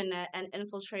it. ruin it and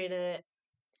infiltrate it.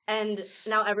 And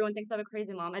now everyone thinks I have a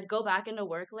crazy mom. I'd go back into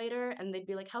work later and they'd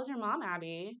be like, how's your mom,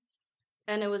 Abby?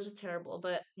 And it was just terrible.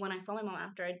 But when I saw my mom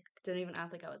after, I didn't even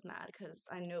act like I was mad because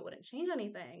I knew it wouldn't change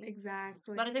anything.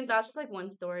 Exactly. But I think that's just like one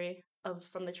story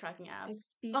from the tracking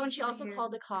apps. Oh, and she also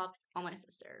called the cops on my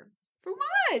sister. For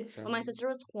what? When my sister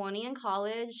was 20 in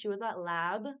college, she was at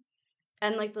lab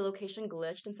and like the location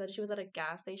glitched and said she was at a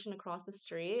gas station across the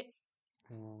street.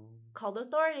 Called the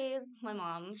authorities, my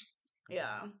mom.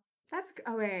 Yeah. That's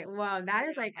okay. Wow, that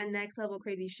is like a next level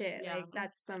crazy shit. Yeah. Like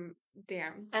that's some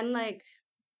damn. And like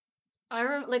I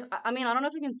mean, I don't know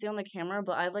if you can see on the camera,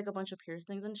 but I have like a bunch of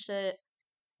piercings and shit.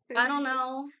 I don't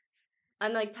know.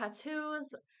 And like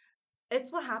tattoos,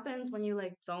 it's what happens when you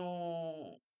like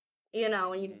don't,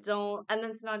 when you don't. And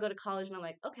then so now I go to college and I'm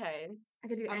like, okay, I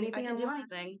could do I anything can do want.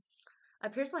 anything. I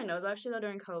pierced my nose actually though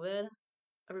during COVID.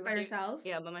 By yourself?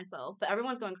 Yeah, by myself. But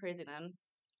everyone's going crazy then.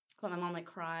 But my mom like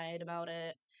cried about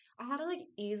it. I had to like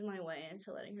ease my way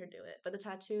into letting her do it. But the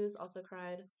tattoos also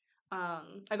cried.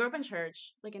 I grew up in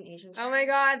church, like an Asian church. Oh my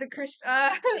God, the Christian,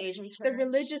 Asian church. the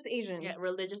religious Asians. Yeah,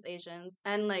 religious Asians.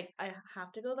 And like I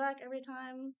have to go back every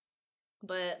time,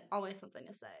 but always something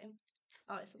to say.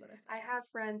 Always something to say. I have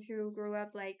friends who grew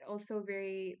up like also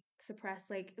very suppressed.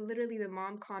 Like literally, the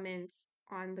mom comments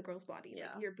on the girl's body,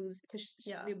 like your boobs, because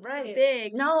they're right.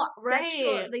 big. No,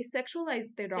 right. They sexualize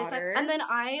their daughter. And then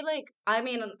I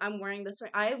mean, I'm wearing this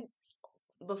right.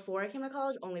 Before I came to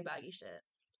college, only baggy shit.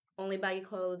 Only baggy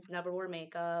clothes, never wore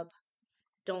makeup.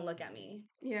 Don't look at me.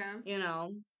 Yeah.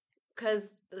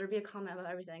 because there'd be a comment about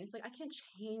everything. It's like, I can't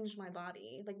change my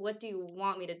body. Like, what do you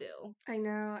want me to do? I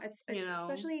know. It's You know?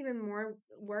 especially even more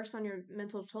worse on your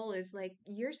mental toll is like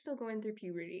you're still going through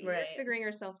puberty. You're Right. figuring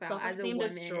yourself out as a Self-esteem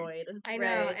woman. destroyed. I know.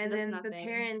 Right. And There's then the nothing.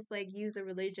 parents like use the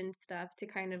religion stuff to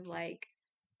kind of like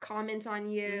comment on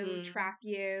you, Mhm. track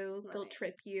you, guilt Right.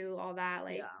 trip you, all that.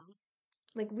 Like Yeah.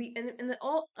 like we and the,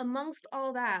 all amongst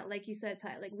all that, like you said,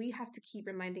 Ty, like we have to keep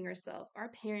reminding ourselves our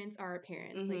parents are our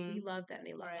parents. Like we Mhm. love them,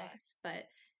 they love Right. us, but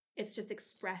it's just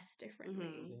expressed differently.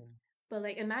 Mhm. Yeah. But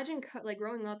like imagine like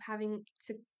growing up having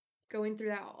to going through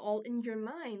that all in your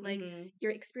mind. Like Mhm.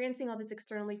 you're experiencing all this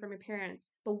externally from your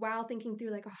parents, but while thinking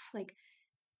through like, oh, like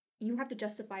you have to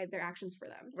justify their actions for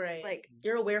them. Right. Like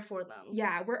You're aware for them.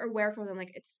 yeah, we're aware for them.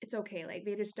 Like it's okay. Like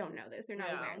they just don't know this. They're not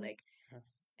Yeah. aware. Like Yeah.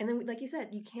 and then like you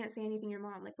said, you can't say anything to your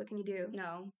mom. Like what can you do?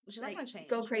 No. She's not Like gonna change.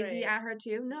 go crazy Right. at her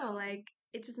too? No, No. like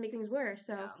it just makes things worse.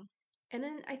 So Yeah. and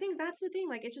then I think that's the thing,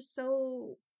 like it's just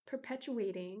so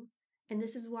perpetuating. And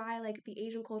this is why like the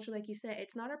Asian culture, like you said,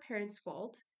 it's not our parents'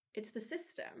 fault. It's the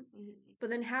system. Mhm. But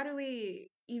then how do we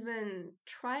even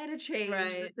try to change the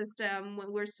Right. system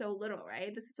when we're so little,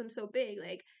 right? The system's so big.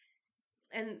 Like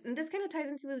and this kind of ties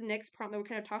into the next prompt that we're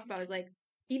kind of talking about is like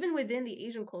even within the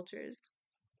Asian cultures,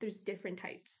 there's different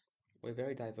types. We're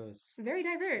very diverse. Very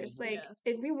diverse. Mhm. Like Yes.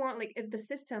 if we want like if the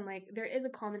system like there is a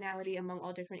commonality among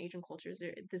all different Asian cultures,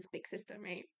 this big system,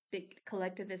 right? Big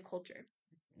collectivist culture.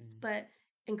 Mm. But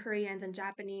in Koreans and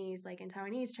Japanese, like in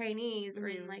Taiwanese, Chinese, or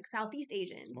in Mhm. like Southeast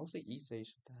It's Asians. mostly East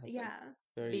Asian that has like Yeah.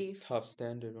 very Beef. tough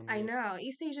standard on I it. know.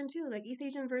 East Asian too, like East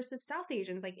Asian versus South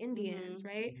Asians, like Indians, Mhm.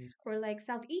 right? Mhm. Or like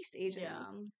Southeast Yeah.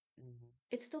 Asians. Mhm.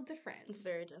 It's still different. It's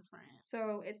very different.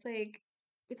 So it's like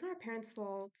it's not our parents'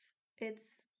 fault.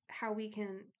 It's how we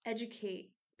can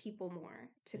educate people more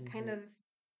to kind Mhm. of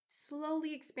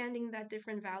slowly expanding that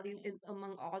different value Right.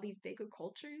 among all these bigger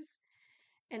cultures.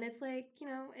 And it's like, you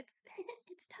know, it's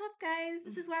it's tough, guys.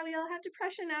 This is why we all have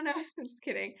depression now. No, I'm just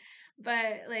kidding.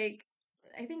 But like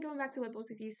I think going back to what both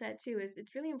of you said too is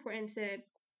it's really important to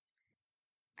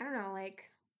I don't know, like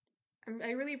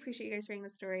I really appreciate you guys sharing the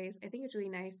stories. I think it's really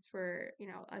nice for, you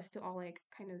know, us to all like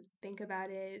kind of think about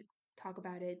it, talk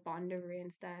about it, bond over it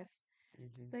and stuff.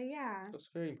 Mhm. But yeah. It's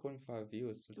very important for our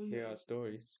viewers to hear our Mhm.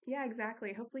 stories. Yeah,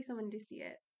 exactly. Hopefully someone do see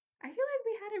it. I feel like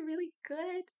we had a really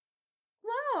good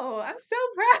Whoa, I'm so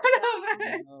proud of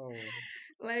us. No.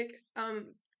 Like,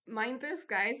 mind this,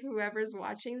 guys, whoever's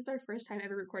watching, this is our first time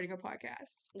ever recording a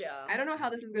podcast. Yeah. I don't know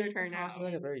how this is We gonna just turn out. This is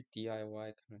like a talking. very DIY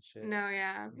kind of shit. No,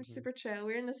 yeah, we're Mhm. super chill.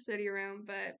 We're in the study room,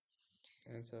 but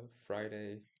And it's a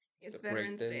Friday. It's it's a break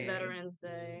Veterans day. Day. Veterans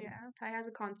Day. Yeah, Ty has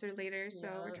a concert later, so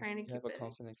we're Yeah. trying to You have keep a it.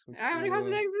 concert next week I have a concert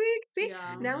too. next week. See,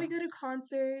 Yeah. now we go to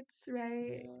concerts,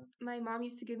 right? Yeah. My mom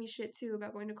used to give me shit too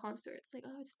about going to concerts. Like,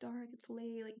 oh, it's dark, it's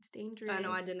late, like it's dangerous. I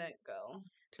know I didn't go.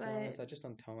 To be But honest, I just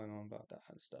don't tell my mom about that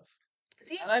kind of stuff.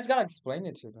 see, And I've got to explain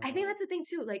it to them. I think that's the thing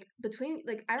too. Like between,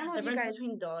 like I don't There's know if you difference guys.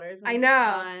 between daughters and I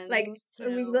know, like sons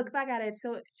when we too. look back at it,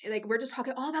 so like we're just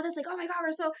talking all about this, like oh my god,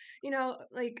 we're so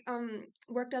like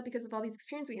worked up because of all these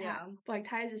experiences we had. Yeah. But like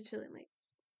Ty is just chilling, like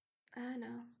I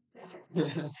know.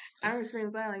 I don't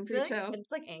experience that. I'm I feel pretty like chill.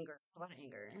 it's like anger. A lot of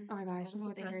anger. Oh my A gosh, lot of people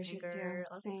with anger suppressed issues too. anger.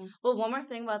 Same. Well, one more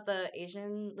thing about the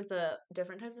Asian, like the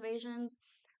different types of Asians.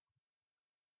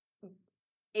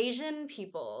 Asian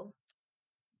people,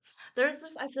 there's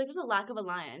this, I feel like there's a lack of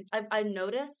alliance. I've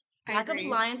noticed I lack of agree.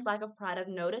 alliance, lack of pride. I've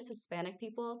noticed Hispanic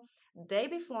people, they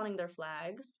be flaunting their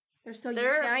flags. They're so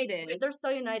They're united. they're so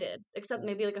united, except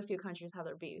maybe like a few countries have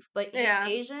their beef. But East Yeah.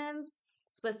 Asians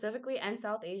specifically and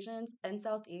South Asians and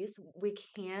Southeast, we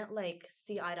can't like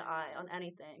see eye to eye on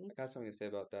anything. I got something to say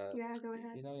about that. Yeah, go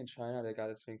ahead. You know, in China, they got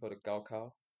this thing called a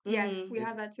Gaokao. Yes, Mhm. we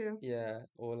have that too. Yeah,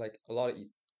 or like a lot of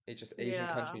just Asian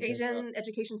Yeah. countries make up. Asian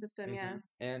education system, yeah.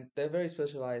 And they're very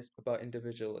specialized about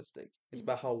individualistic. It's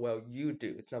about how well you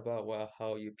do. It's not about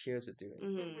how your peers are doing.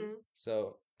 Mm-hmm.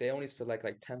 So they only select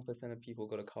like 10% of people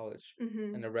go to college,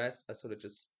 and the rest are sort of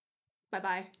just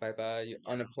Bye-bye. bye-bye,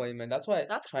 unemployment. That's why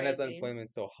That's China's crazy. unemployment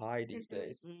is so high these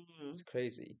days. Mm-hmm. It's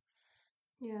crazy.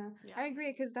 Yeah, Yeah. I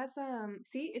agree because that's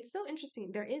see, it's so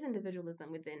interesting. There is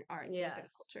individualism within our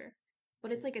collectivist culture,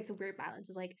 but it's like it's a weird balance.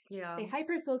 It's like Yeah. they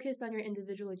hyper focus on your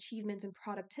individual achievements and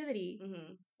productivity,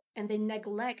 Mm-hmm. and they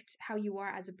neglect how you are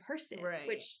as a person, Right.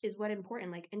 which is what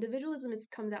important. Like individualism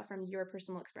comes out from your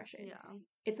personal expression. Yeah.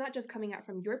 It's not just coming out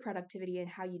from your productivity and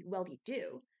how you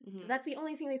do. Mm-hmm. That's the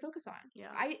only thing they focus on.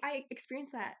 Yeah. I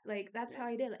experienced that. Like that's how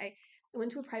I did. I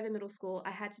went to a private middle school.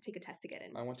 I had to take a test to get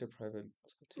in. I went to private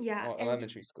school too. Yeah, Oh, and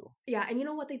elementary school. yeah, and you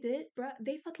know what they did, bruh?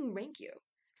 They fucking rank you.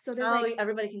 So there's Oh, like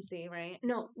everybody can see, right?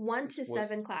 no 1 to was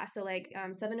 7 class. So like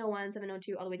 701,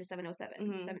 702, all the way to 707,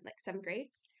 Mhm. seventh grade.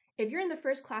 if you're in the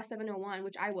first class 701,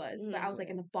 which I was, but I was like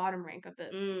in the bottom rank of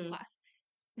the class,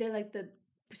 they're like the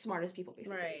smartest people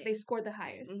basically. Right. They scored the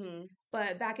highest.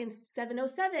 But back in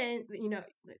 707,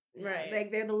 Right.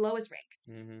 like they're the lowest rank.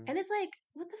 And it's like,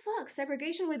 what the fuck?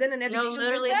 Segregation within an education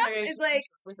literally system? segregation It's like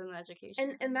within the education.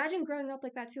 and imagine growing up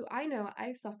like that too. I know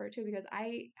I suffered too because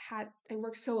I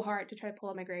worked so hard to try to pull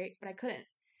up my grade, but I couldn't.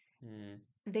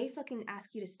 They fucking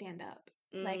ask you to stand up.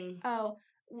 Like, oh,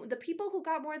 the people who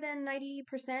got more than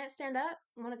 90% stand up.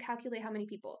 I want to calculate how many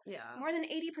people. Yeah. More than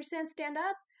 80% stand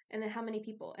up, and then how many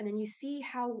people, and then you see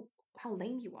how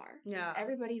lame you are. Yeah.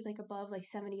 Everybody's like above like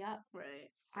 70 up. Right.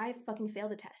 I fucking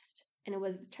failed the test, and it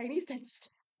was Chinese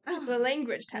test, the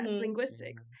language test,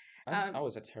 linguistics. I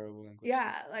was a terrible linguist.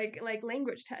 Yeah, like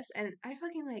language test, and I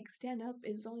fucking like stand up.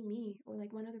 It was only me or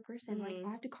like one other person. Like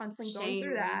I have to constantly go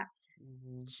through that.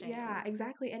 Yeah,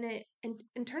 exactly, and it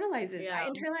internalizes. Yeah. I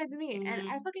internalized me, and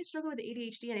I fucking struggled with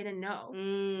ADHD, and I didn't know.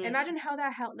 Imagine how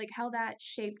that helped, like how that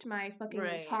shaped my fucking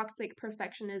toxic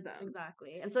perfectionism.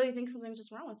 Exactly, and so you think something's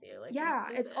just wrong with you. Like yeah,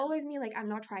 it's always me. Like I'm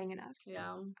not trying enough.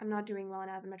 Yeah, I'm not doing well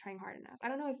enough. I'm not trying hard enough. I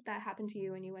don't know if that happened to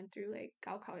you when you went through like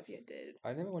Gaokao. If you did.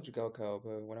 I never went to Gaokao,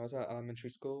 but when I was at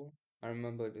elementary school, I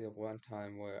remember the one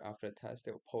time where after a test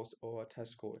they would post all our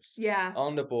test scores. Yeah.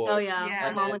 On the board. Oh yeah.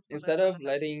 And then instead of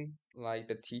letting like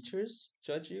the teachers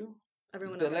judge you,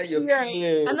 everyone they else. let your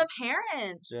peers And the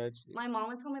parents. judge you. My mom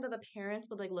would tell me that the parents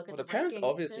would like look at the the parents rankings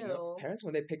obviously too. know. Parents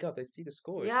when they pick up, they see the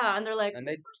scores. Yeah, and they're like, and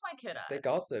where's my kid at? They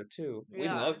gossip too. Yeah. We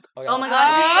love. Oh my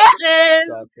god, Asians!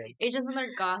 Gossip. Asians and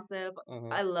their gossip.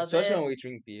 I love Especially it. when we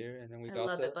drink beer and then we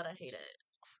gossip. I love it, but I hate it.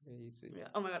 Crazy. Yeah.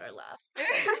 Oh my god, I laugh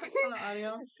on the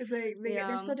audio. It's like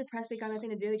they're so depressed. They got nothing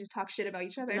to do. They just talk shit about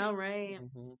each other. No, right.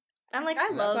 And like I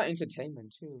love. That's our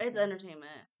entertainment too. It's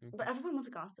entertainment, but everyone loves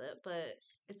gossip. But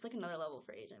it's like another level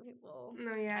for Asian people.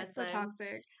 No, yeah, it's so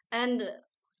toxic. And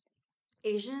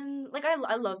Asian, like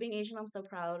I love being Asian. I'm so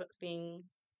proud of being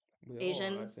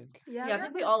Asian. I think. Yeah, I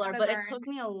think we all are. But it took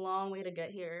me a long way to get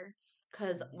here,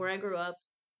 because where I grew up,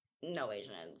 no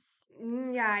Asians.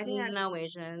 Yeah, I think that's no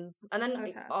Asians. And then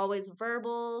so always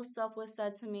verbal stuff was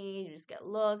said to me. You just get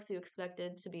looks. You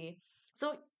expected to be.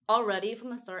 So already from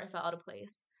the start, I felt out of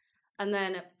place. And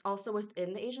then also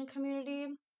within the Asian community,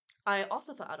 I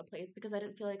also felt out of place because I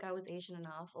didn't feel like I was Asian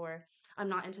enough, or I'm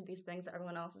not into these things that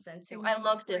everyone else is into. I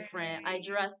look different. I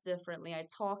dress differently. I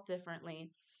talk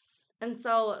differently. And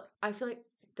so I feel like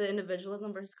the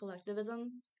individualism versus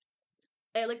collectivism,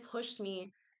 it like pushed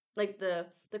me, like the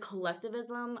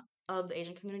collectivism of the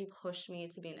Asian community pushed me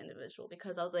to be an individual,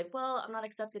 because I was like, well, I'm not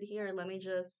accepted here. Let me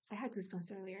just. I had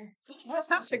goosebumps earlier. That's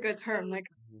such a good term. Like,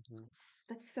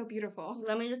 that's so beautiful.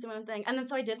 Let me just do my own thing. And then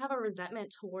so I did have a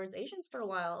resentment towards Asians for a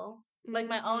while, like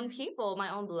my own people,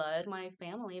 my own blood, my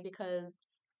family, because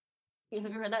have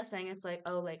you heard that saying? It's like,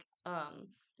 oh, like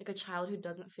a child who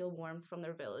doesn't feel warmth from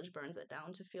their village burns it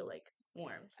down to feel like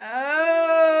warmth.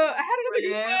 Oh, I had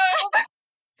another goosebump.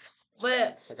 But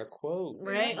it's like a quote,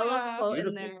 right? A little quote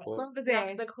in there. Love the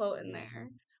day. The quote in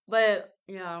there. But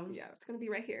yeah, it's gonna be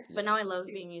right here. But now I love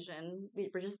being Asian.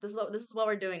 We're just this is what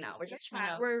we're doing now. We're just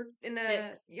trying to. We're in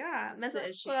a mental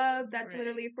health club that's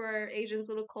literally for Asians.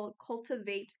 Little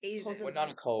cultivate Asian. We're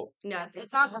not a cult. Yes,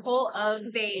 it's not cult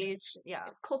of Asian. Yeah,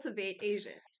 it's cultivate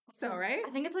Asian. So right? I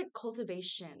think it's like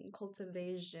cultivation.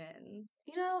 Cultivation.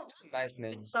 You know, it's a nice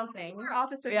name. Something. Our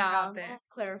officers about this.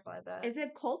 Clarify that. Is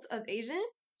it cult of Asian?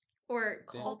 Or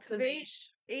cultivate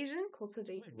Asian?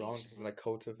 Cultivation. Wrong, it's like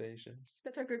cultivations.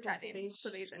 That's our group chat name.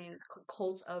 Cultivation.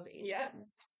 Cult of Asian. Yes.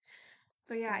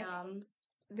 But yeah,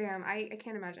 damn, I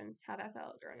can't imagine how that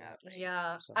felt growing up.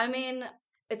 Yeah. I mean,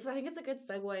 I think it's a good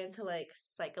segue into like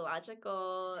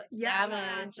psychological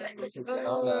damage.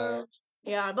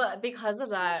 Yeah, but because of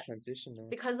that,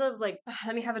 because of like,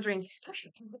 let me have a drink.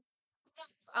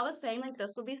 I was saying like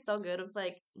this would be so good with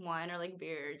like wine or like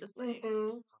beer, just like,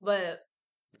 but.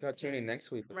 You gotta tune in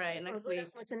next week. Right, next week.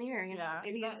 What's in here? You know?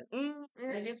 Yeah.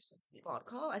 Maybe it's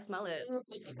vodka. I smell it.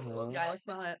 Yeah, I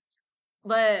smell it.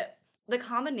 But the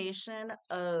combination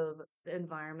of the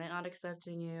environment not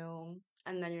accepting you,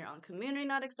 and then your own community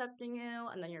not accepting you,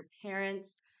 and then your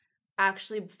parents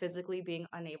actually physically being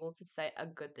unable to say a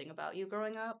good thing about you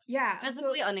growing up. Yeah.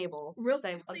 Physically unable to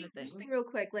say a good thing. Real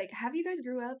quick, like, have you guys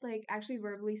grew up, like, actually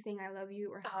verbally saying I love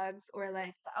you or hugs or,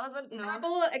 like,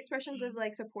 verbal expressions of,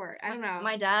 like, support? I don't know.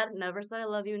 My dad never said I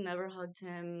love you, never hugged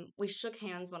him. We shook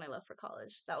hands when I left for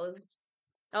college. That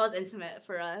was intimate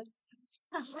for us.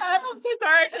 I'm so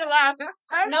sorry to laugh.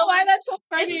 I don't know why that's so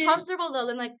funny. It's comfortable, though.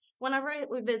 And, like, whenever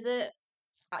we visit,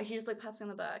 he just like passed me on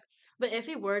the back. But if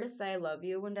he were to say I love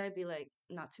you one day, I'd be like,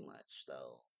 not too much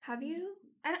though. Have you?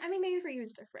 I mean, maybe for you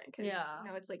it's different because Yeah.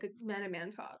 it's like a man-to-man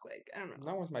talk. Like I don't know.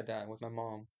 Not with my dad, with my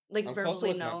mom. Like I'm closer verbally,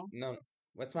 with my no. no.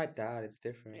 With my dad, it's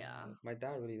different. Yeah. Like, my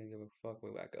dad really didn't give a fuck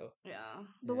where I go. Yeah.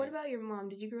 But what Yeah. about your mom?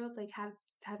 Did you grow up like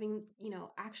having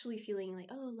actually feeling like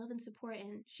love and support,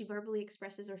 and she verbally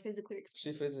expresses or physically She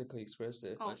expresses? physically expressed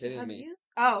it by Oh, She hitting hugs me. you?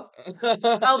 Oh,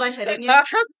 Oh, by hitting you?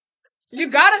 you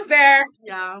got us there.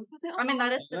 Yeah. I was like, I mean,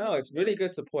 that oh, is No, it's really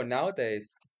good support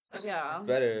nowadays. yeah. It's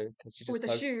better because she with just the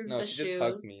hugs. shoes. No, The she just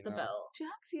hugs shoes, me the now. belt. She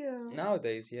hugs you.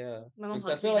 Nowadays, yeah. My mom Because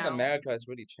I hugs feel me like now. America has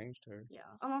really changed her. Yeah.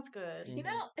 Oh, that's good. You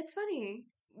know, it's funny.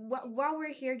 While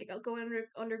we're here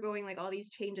undergoing like all these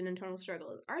change and internal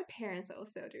struggles, our parents are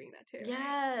also doing that too, right?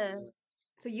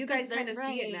 Yes. So you 'Cause guys they're kind of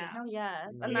see it right. now. No, yes.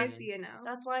 You And guys that's Mm-hmm. see it now.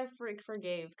 that's why I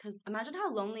forgave. Because imagine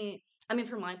how lonely. I mean,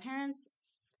 for my parents,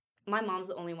 my mom's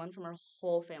the only one from her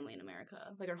whole family in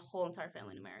America. Like her whole entire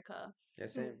family in America. Yeah,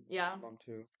 same. Yeah. My mom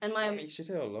too. And I my mean, she's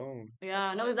here alone.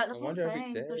 yeah, no, Like, I that's what I'm wonder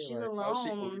every saying. So day, she's like, how's she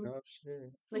holding alone. up?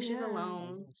 Shit. Like she's Yeah.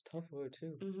 alone. It's tough for her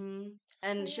too.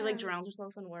 And So she like yeah. drowns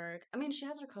herself in work. I mean, she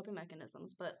has her coping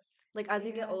mechanisms, but like as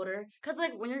you get Yeah. older, because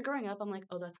like when you're growing up, I'm like,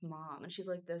 oh, that's mom, and she's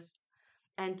like this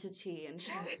entity, and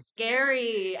she's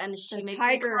scary, and she The makes me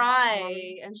tiger mom.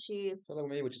 cry, and she I feel like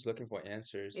maybe we're just looking for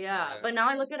answers. yeah. Yeah. But now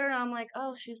I look at her and I'm like,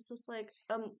 oh, she's just like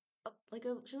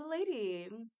she's a lady.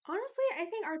 Honestly, I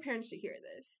think our parents should hear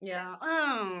this. Yeah.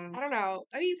 I don't know.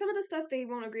 I mean, some of the stuff they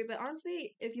won't agree, but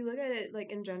honestly, if you look at it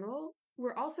like in general,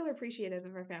 we're also appreciative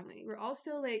of our family. We're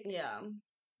also like, Yeah.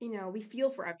 we feel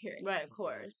for our parents, Right. Of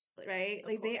course. right? Of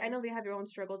Like I know course. they have their own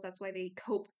struggles. That's why they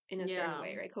cope in a certain Yeah.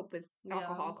 way, right? Cope with Yeah.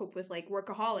 alcohol, cope with like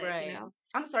workaholic, Right.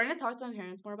 I'm starting to talk to my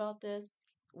parents more about this.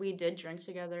 We did drink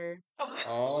together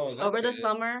Oh, that's over the good.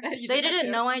 summer. You They did that didn't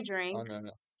too. know I Oh, drank no,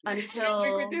 no. You don't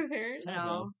drink with until your parents. No.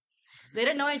 no. They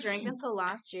didn't know I drank until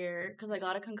last year because I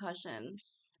got a concussion.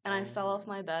 And I fell off Oh.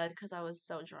 my bed because I was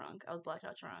so drunk. I was blacked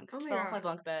out drunk. Oh my Fell off my god.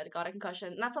 bunk bed, got a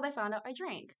concussion. And that's how they found out I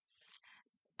drank.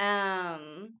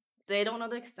 They don't know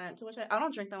the extent to which I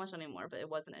don't drink that much anymore, but it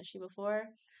was an issue before.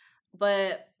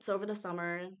 But so over the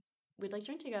summer, we'd like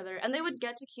drink together, and they would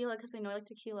get tequila because they know I like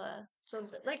tequila. So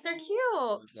like they're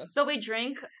cute. That's So we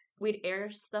drink, we'd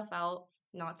air stuff out,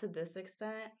 not to this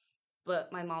extent,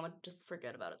 but my mom would just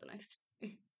forget about it the next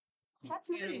day. That's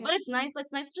nice. But it's nice.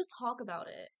 It's nice to just talk about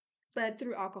it. But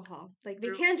through alcohol, like they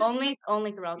Through can't just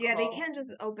only through alcohol. yeah, they can't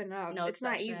just open up. No It's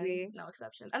not exceptions. easy. No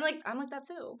exceptions. I'm like that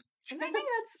too. And I think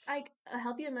that's like a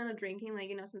healthy amount of drinking, like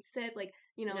some sip, like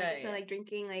like I Yeah, said, yeah. like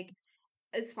drinking, like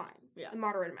it's fine, Yeah. a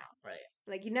moderate amount. Right.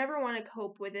 Like you never want to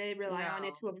cope with it, rely on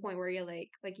it to a No. point where you're like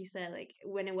you said, like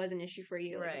when it was an issue for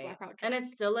you, like a Right. blackout And drunk.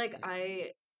 it's still like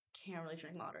I can't really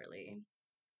drink moderately.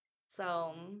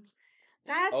 So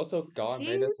That's also God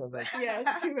made us have he's like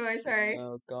yes. Keep going. Sorry.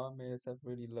 God made us have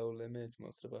really low limits,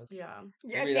 most of us. yeah.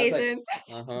 Yeah, Maybe that's like Asians.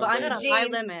 uh-huh. But I The got a high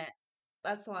genes. limit.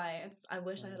 That's why I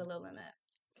wish I had a low limit.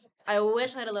 I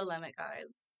wish I had a low limit, guys.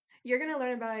 You're gonna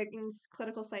learn about it in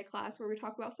clinical psych class where we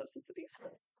talk about substance abuse.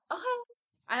 Okay.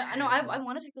 I know I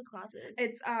want to take those classes.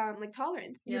 It's like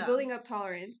tolerance. You're Yeah. building up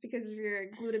tolerance because of your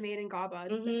glutamate and GABA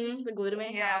and stuff. The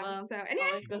glutamate Yeah. GABA So anyway,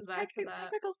 always goes back to that.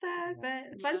 technical stuff,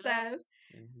 but fun Yeah. stuff.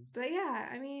 Mhm. But yeah,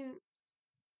 I mean,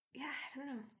 yeah, I don't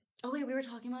know. Oh wait, we were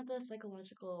talking about the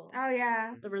psychological, Oh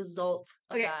yeah. the result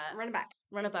of Okay, that. run it back.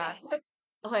 Run it back.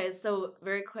 Okay, so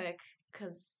very quick,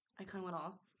 because I kind of went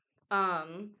off.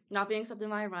 Not being accepted in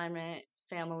my environment,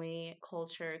 family,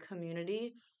 culture,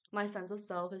 community, my sense of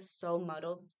self is so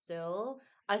muddled still.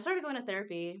 I started going to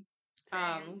therapy.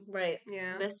 Same. Right.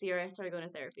 Yeah. This year I started going to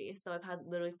therapy. So I've had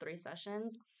literally 3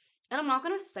 sessions. And I'm not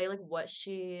gonna say like what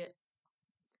she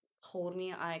told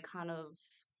me I kind of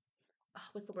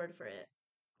what's the word for it?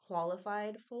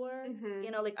 Qualified for,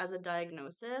 Mhm. like as a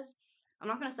diagnosis. I'm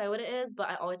not gonna say what it is, but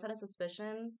I always had a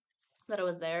suspicion that it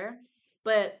was there.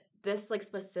 But this like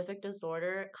specific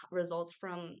disorder results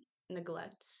from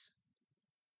neglect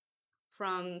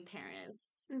from parents.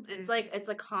 It's Mhm. like it's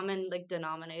a common like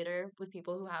denominator with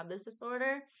people who have this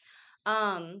disorder.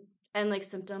 Um and like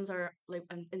symptoms are like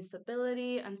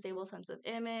instability, unstable sense of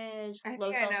image, I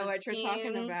low think I know what you're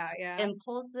talking self-esteem, about. Yeah.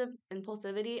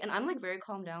 impulsivity, and I'm like very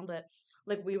calm down, but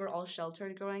like we were all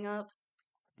sheltered growing up.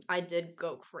 I did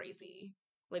go crazy.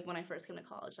 Like when I first came to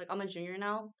college. Like I'm a junior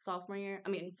now,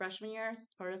 freshman year,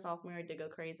 part of sophomore year I did go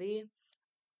crazy.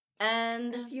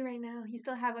 And That's you right now. You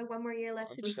still have like one more year left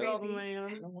I'm to be chill. crazy. I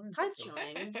don't want Ty's to.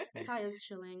 chilling. Ty is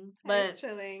chilling. It's But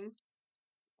chilling.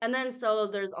 and then so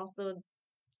there's also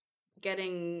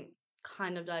getting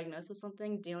kind of diagnosed with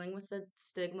something, dealing with the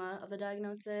stigma of the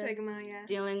diagnosis, Stigma, yeah.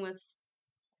 dealing with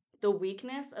the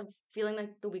weakness of feeling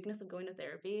like the weakness of going to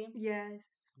therapy. Yes.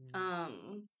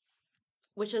 Um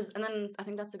which is, and then I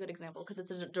think that's a good example because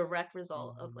it's a direct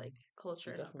result of like I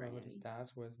culture and definitely remember the upbringing. stats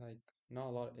where like not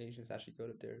a lot of Asians actually go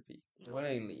to therapy No.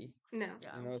 willingly. No.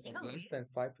 Yeah. You know, it's like Middle less than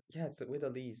East. 5. Yeah, it's we're the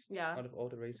least Yeah. out of all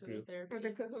the race To go to group. Or the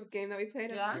therapy. game that we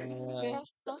played. Yeah. Yeah.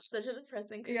 That's such a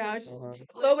depressing Yeah, conclusion.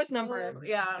 just lowest number.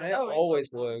 Yeah. And it Always. always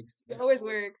works. It always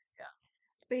works. Yeah.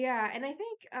 But yeah, and I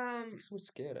think Because we're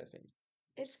scared, I think.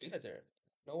 We're it's scared of therapy.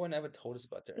 No one ever told us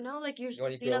about therapy. No, like you're When you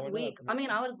just seen as growing weak. up, I mean,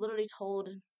 I was literally told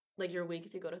like you're weak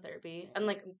if you go to therapy, and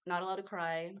like not allowed to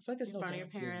cry I feel like there's in no front of your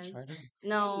therapy in parents. China.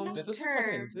 No, no That doesn't term.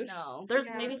 fucking exist. no. There's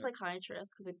Yeah. maybe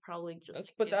psychiatrists because they probably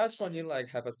just But give that's when you meds. like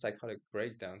have a psychotic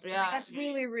breakdown stuff. Yeah, That's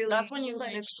really that's when you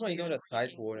clinical. reach That's when you go your to psych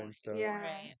breaking ward and point. stuff. Yeah.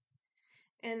 Right.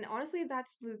 And honestly,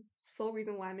 that's the sole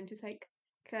reason why I'm into psych.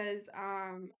 Because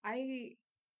I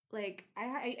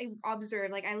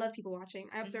observe, like I love people watching.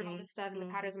 I observe all Mhm, this stuff and the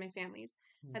mhm. patterns of my families.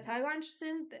 That's Mhm. how I got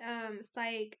interested in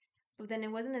psych. But then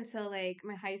it wasn't until like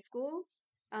my high school,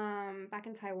 back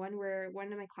in Taiwan, where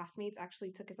one of my classmates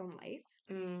actually took his own life,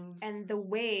 Mm. and the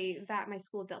way that my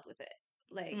school dealt with it,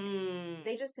 like Mm.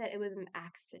 they just said it was an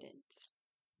accident.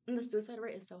 And the suicide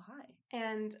rate is so high.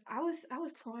 And I was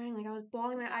crying, like I was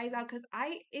bawling my eyes out because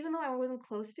even though I wasn't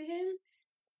close to him,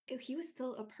 he was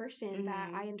still a person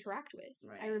that I Mhm. interact with. I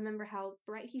Right. remember how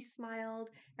bright he smiled.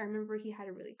 I remember he had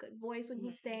a really good voice when he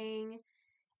Mhm. sang.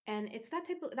 And it's that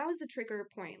was the trigger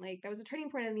point. Like that was a turning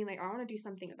point of me like I want to do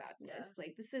something about this. Like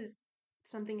Yes. this is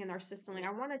something in our system. Like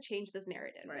I Yeah. want to change this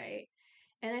narrative, Right. right?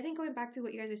 And I think going back to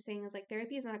what you guys are saying is like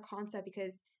therapy is not a concept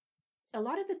because a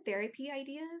lot of the therapy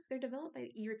ideas they're developed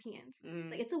by Europeans.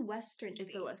 Like it's a Western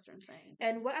It's thing. a Western thing.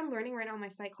 And what I'm learning right now in my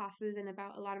psych classes and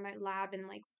about a lot of my lab and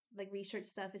like research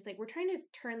stuff is like we're trying to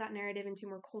turn that narrative into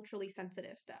more culturally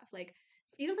sensitive stuff. Like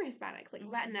even for Hispanics, like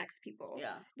Mhm. Latinx people,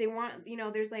 Yeah. they want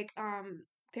there's like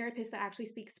therapists that actually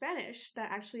speak Spanish that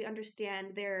actually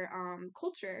understand their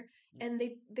culture, and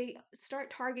they start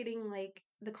targeting like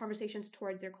the conversations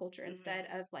towards their culture instead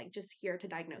of like just here to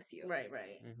diagnose you. Right.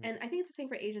 Right. Mhm. And I think it's the same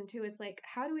for Asian too. It's like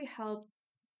how do we help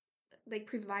like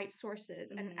provide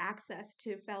sources and Mhm. access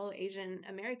to fellow Asian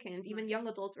Americans, even Right. young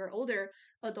adults or older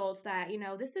adults that,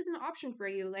 this is an option for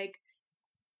you. Like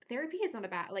therapy is not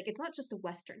about like it's not just a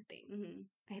Western thing.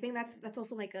 Mhm. I think that's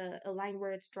also like a line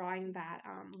where it's drawing that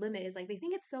limit is like they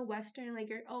think it's so Western, like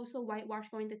you're so whitewashed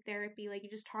going to therapy, like you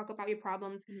just talk about your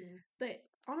problems. Mhm. But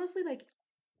honestly, like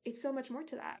it's so much more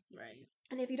to that. Right.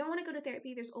 And if you don't want to go to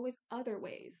therapy, there's always other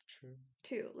ways True.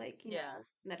 too, like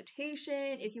Yes.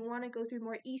 meditation. If you want to go through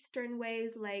more Eastern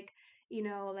ways, like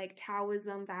like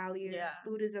Taoism values, Yeah.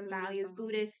 Buddhism values,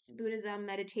 Buddhism. Buddhism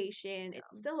meditation, it's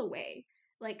Yeah. still a way.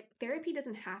 Like therapy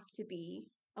doesn't have to be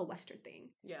a Western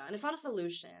thing, Yeah, and it's not a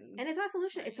solution. and it's not a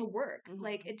solution. It's a Right. work. Mhm.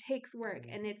 Like it takes work,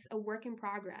 Mhm. and it's a work in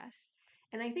progress.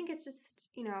 And I think it's just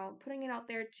putting it out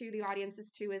there to the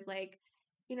audiences too is like,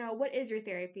 what is your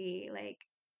therapy like?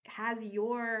 Has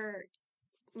your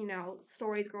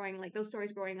stories growing like those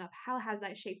stories growing up, how has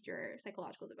that shaped your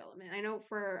psychological development? I know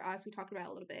for us, we talked about it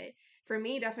a little bit. For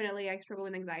me, definitely, I struggle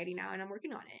with anxiety now, and I'm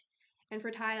working on it. And for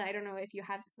Ty, I don't know if you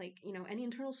have like any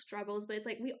internal struggles, but it's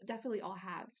like we definitely all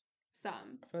have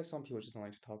some, I feel like some people just don't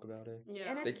like to talk about it. Yeah.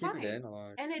 and They it's keep it fine. in a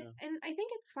lot. And Yeah. and I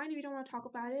think it's fine if you don't want to talk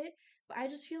about it, but I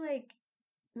just feel like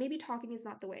maybe talking is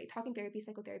not the way. Talking therapy,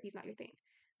 psychotherapy is not your thing.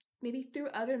 Maybe through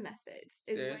other methods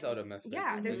is There's when other methods,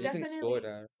 yeah, there's and you can explore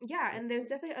definitely that. and there's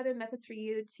definitely other methods for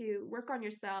you to work on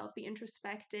yourself, be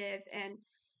introspective, and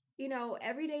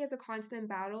every day is a constant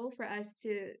battle for us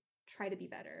to try to be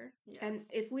better. And Yes.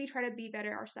 if we try to be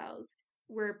better ourselves,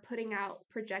 we're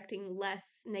projecting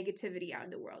less negativity out in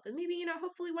the world. And maybe,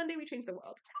 hopefully one day we change the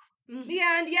world. The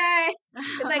end, yay!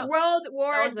 It's like world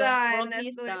war That was it. done. World That's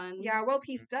peace what, done. yeah, world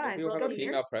peace done. Maybe we'll Just have go a to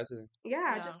female therapy. president.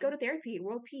 Yeah, Yeah. just go to therapy.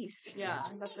 World peace. Yeah,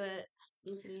 that's it.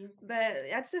 Easy. But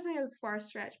that's definitely a far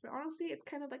stretch. But honestly, it's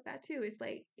kind of like that too. It's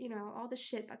like, all the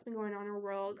shit that's been going on in our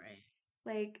world. Right.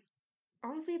 Like,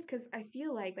 honestly, it's because I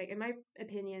feel like in my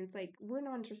opinion, it's like we're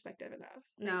not introspective enough.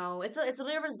 Like, No, it's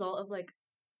literally a result of like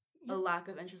a yeah, lack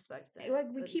of introspection. like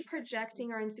we keep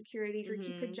projecting our insecurities, we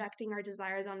keep projecting our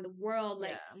desires on the world.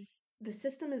 Like, Yeah. the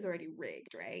system is already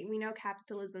rigged, right? We know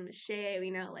capitalism is shit. We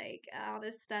know like all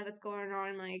this stuff that's going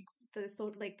on, like the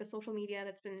social media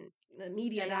the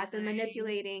media that's been AI.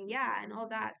 manipulating, and all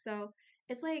that. So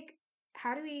it's like,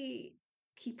 how do we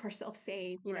keep ourselves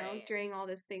sane, Right. during all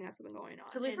this thing that's been going on?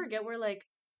 Because we And forget we're like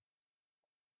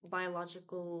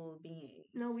biological beings.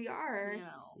 no, we are. You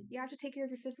know. You have to take care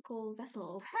of your physical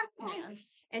vessel Yeah.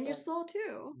 and your soul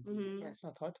too. Mhm. It's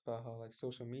not talked about how like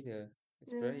social media,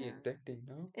 it's Yeah. very addicting,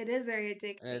 no? It is very And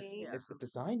addicting. it's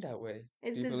designed that way.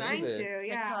 It's Do you believe designed it? to,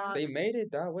 yeah. TikTok. They made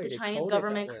it that way. The They Chinese coded it that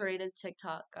government way. created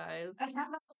TikTok, guys.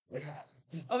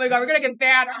 Oh my god, we're gonna get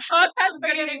banned. Our podcast is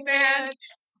gonna get banned.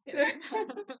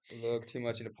 Look too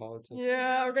much into politics.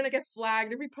 Yeah, we're gonna get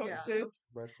flagged if we post Yeah. this.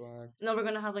 Red flag. No, we're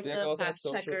gonna have like Do you the girls have fact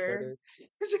social checker, credits?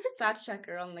 fact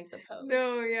checker on like the post.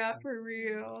 No, yeah, for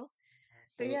real.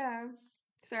 But So, yeah,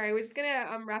 sorry, we're just gonna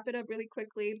wrap it up really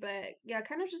quickly. But yeah,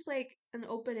 kind of just like an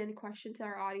open-ended question to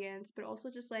our audience, but also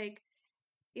just like,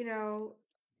 you know,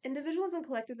 individualism and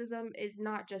collectivism is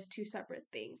not just two separate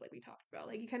things like we talked about.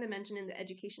 Like you kind of mentioned in the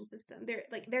education system,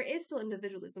 there is still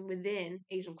individualism within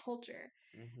Asian culture.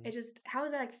 mhm. It's just how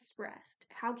is that expressed?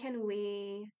 How can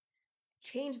we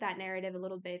change that narrative a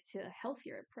little bit to a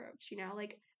healthier approach? You know,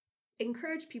 like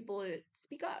encourage people to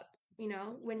speak up. You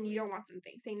know, when you don't want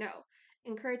something, say no.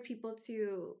 Encourage people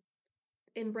to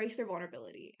embrace their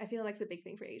vulnerability. I feel like it's a big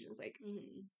thing for Asians. Like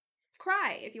Mhm.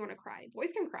 cry if you want to cry.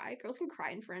 Boys can cry. Girls can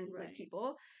cry in front of like Right.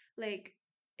 people. Like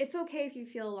it's okay if you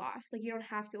feel lost. Like you don't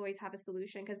have to always have a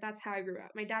solution because that's how I grew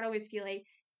up. My dad always feel like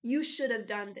you should have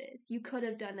done this. You could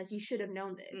have done this. You should have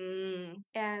known this. Mm,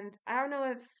 And I don't know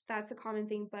if that's a common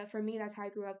thing, but for me, that's how I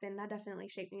grew up, and that definitely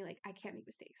shaped me. Like I can't make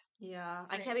mistakes. yeah,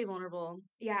 I can't be vulnerable.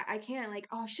 Yeah, I can't. Like,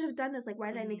 oh, I should have done this. Like,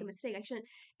 why did I make a Mhm. mistake? I shouldn't.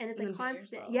 And it's And like then beat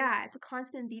constant. yourself. Yeah, it's a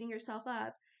constant beating yourself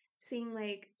up, seeing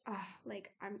like, oh,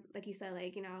 like I'm like you said,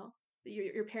 like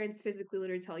your parents physically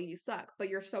literally tell you suck, but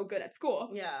you're so good at school.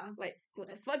 Yeah. Like, what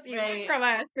the fuck do you Right. want from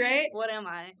us, right? What am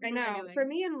I? I What am I know. doing? For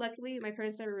me, and luckily, my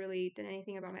parents never really did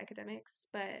anything about my academics,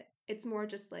 but it's more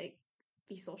just like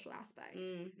the social aspect.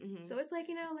 Mm-hmm. So it's like,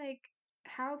 like,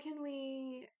 how can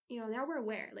we, now we're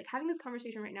aware. Like, having this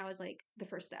conversation right now is like the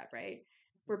first step, right?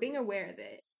 We're being aware of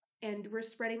it and we're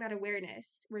spreading that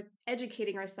awareness. We're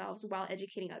educating ourselves while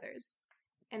educating others.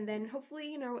 And then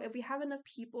hopefully, if we have enough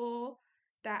people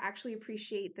that actually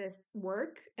appreciate this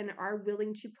work and are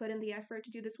willing to put in the effort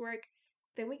to do this work,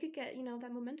 then we could get,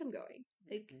 that momentum going.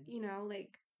 Like, like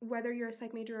whether you're a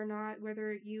psych major or not,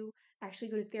 whether you actually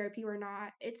go to therapy or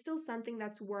not, it's still something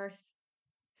that's worth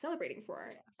celebrating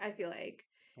for. Yes. I feel like.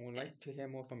 I would like to hear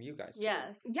more from you guys too.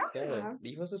 Yes. Yeah. So,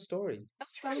 leave us a story.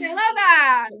 I love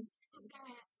that.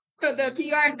 The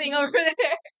PR thing over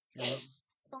there. Mhm.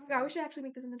 Oh my god, we should actually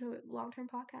make this into a long-term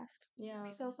podcast. Yeah.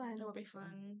 It'd be so fun. That would be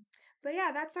fun. But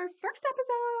yeah, that's our first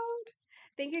episode.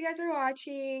 Thank you guys for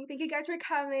watching. Thank you guys for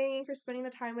coming, for spending the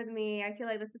time with me. I feel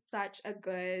like this is such a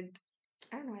good.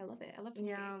 I don't know. I love it. I love talking.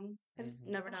 Yeah. I just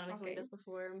Never love done anything like talking. this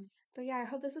before. But yeah, I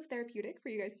hope this is therapeutic for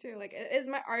you guys too. Like it is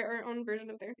our own version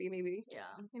of therapy, maybe.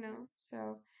 Yeah.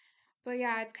 So, but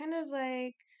yeah, it's kind of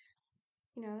like,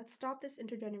 let's stop this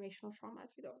intergenerational trauma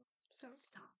as we go. So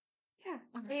Stop. yeah.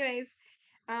 Okay. Anyways,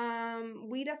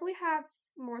 we definitely have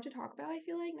more to talk about. I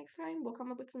feel like next time we'll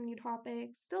come up with some new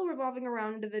topics, still revolving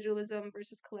around individualism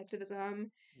versus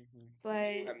collectivism. Mhm.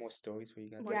 But We'll have more stories for you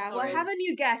guys. More yeah, stories. we'll have a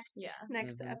new guest Yeah.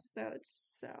 next Mhm. episode.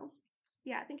 So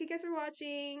yeah, thank you guys for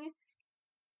watching.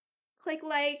 Click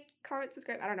like, comment,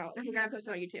 subscribe. I don't know. We're gonna post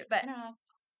it on YouTube, but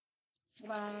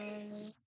Bye.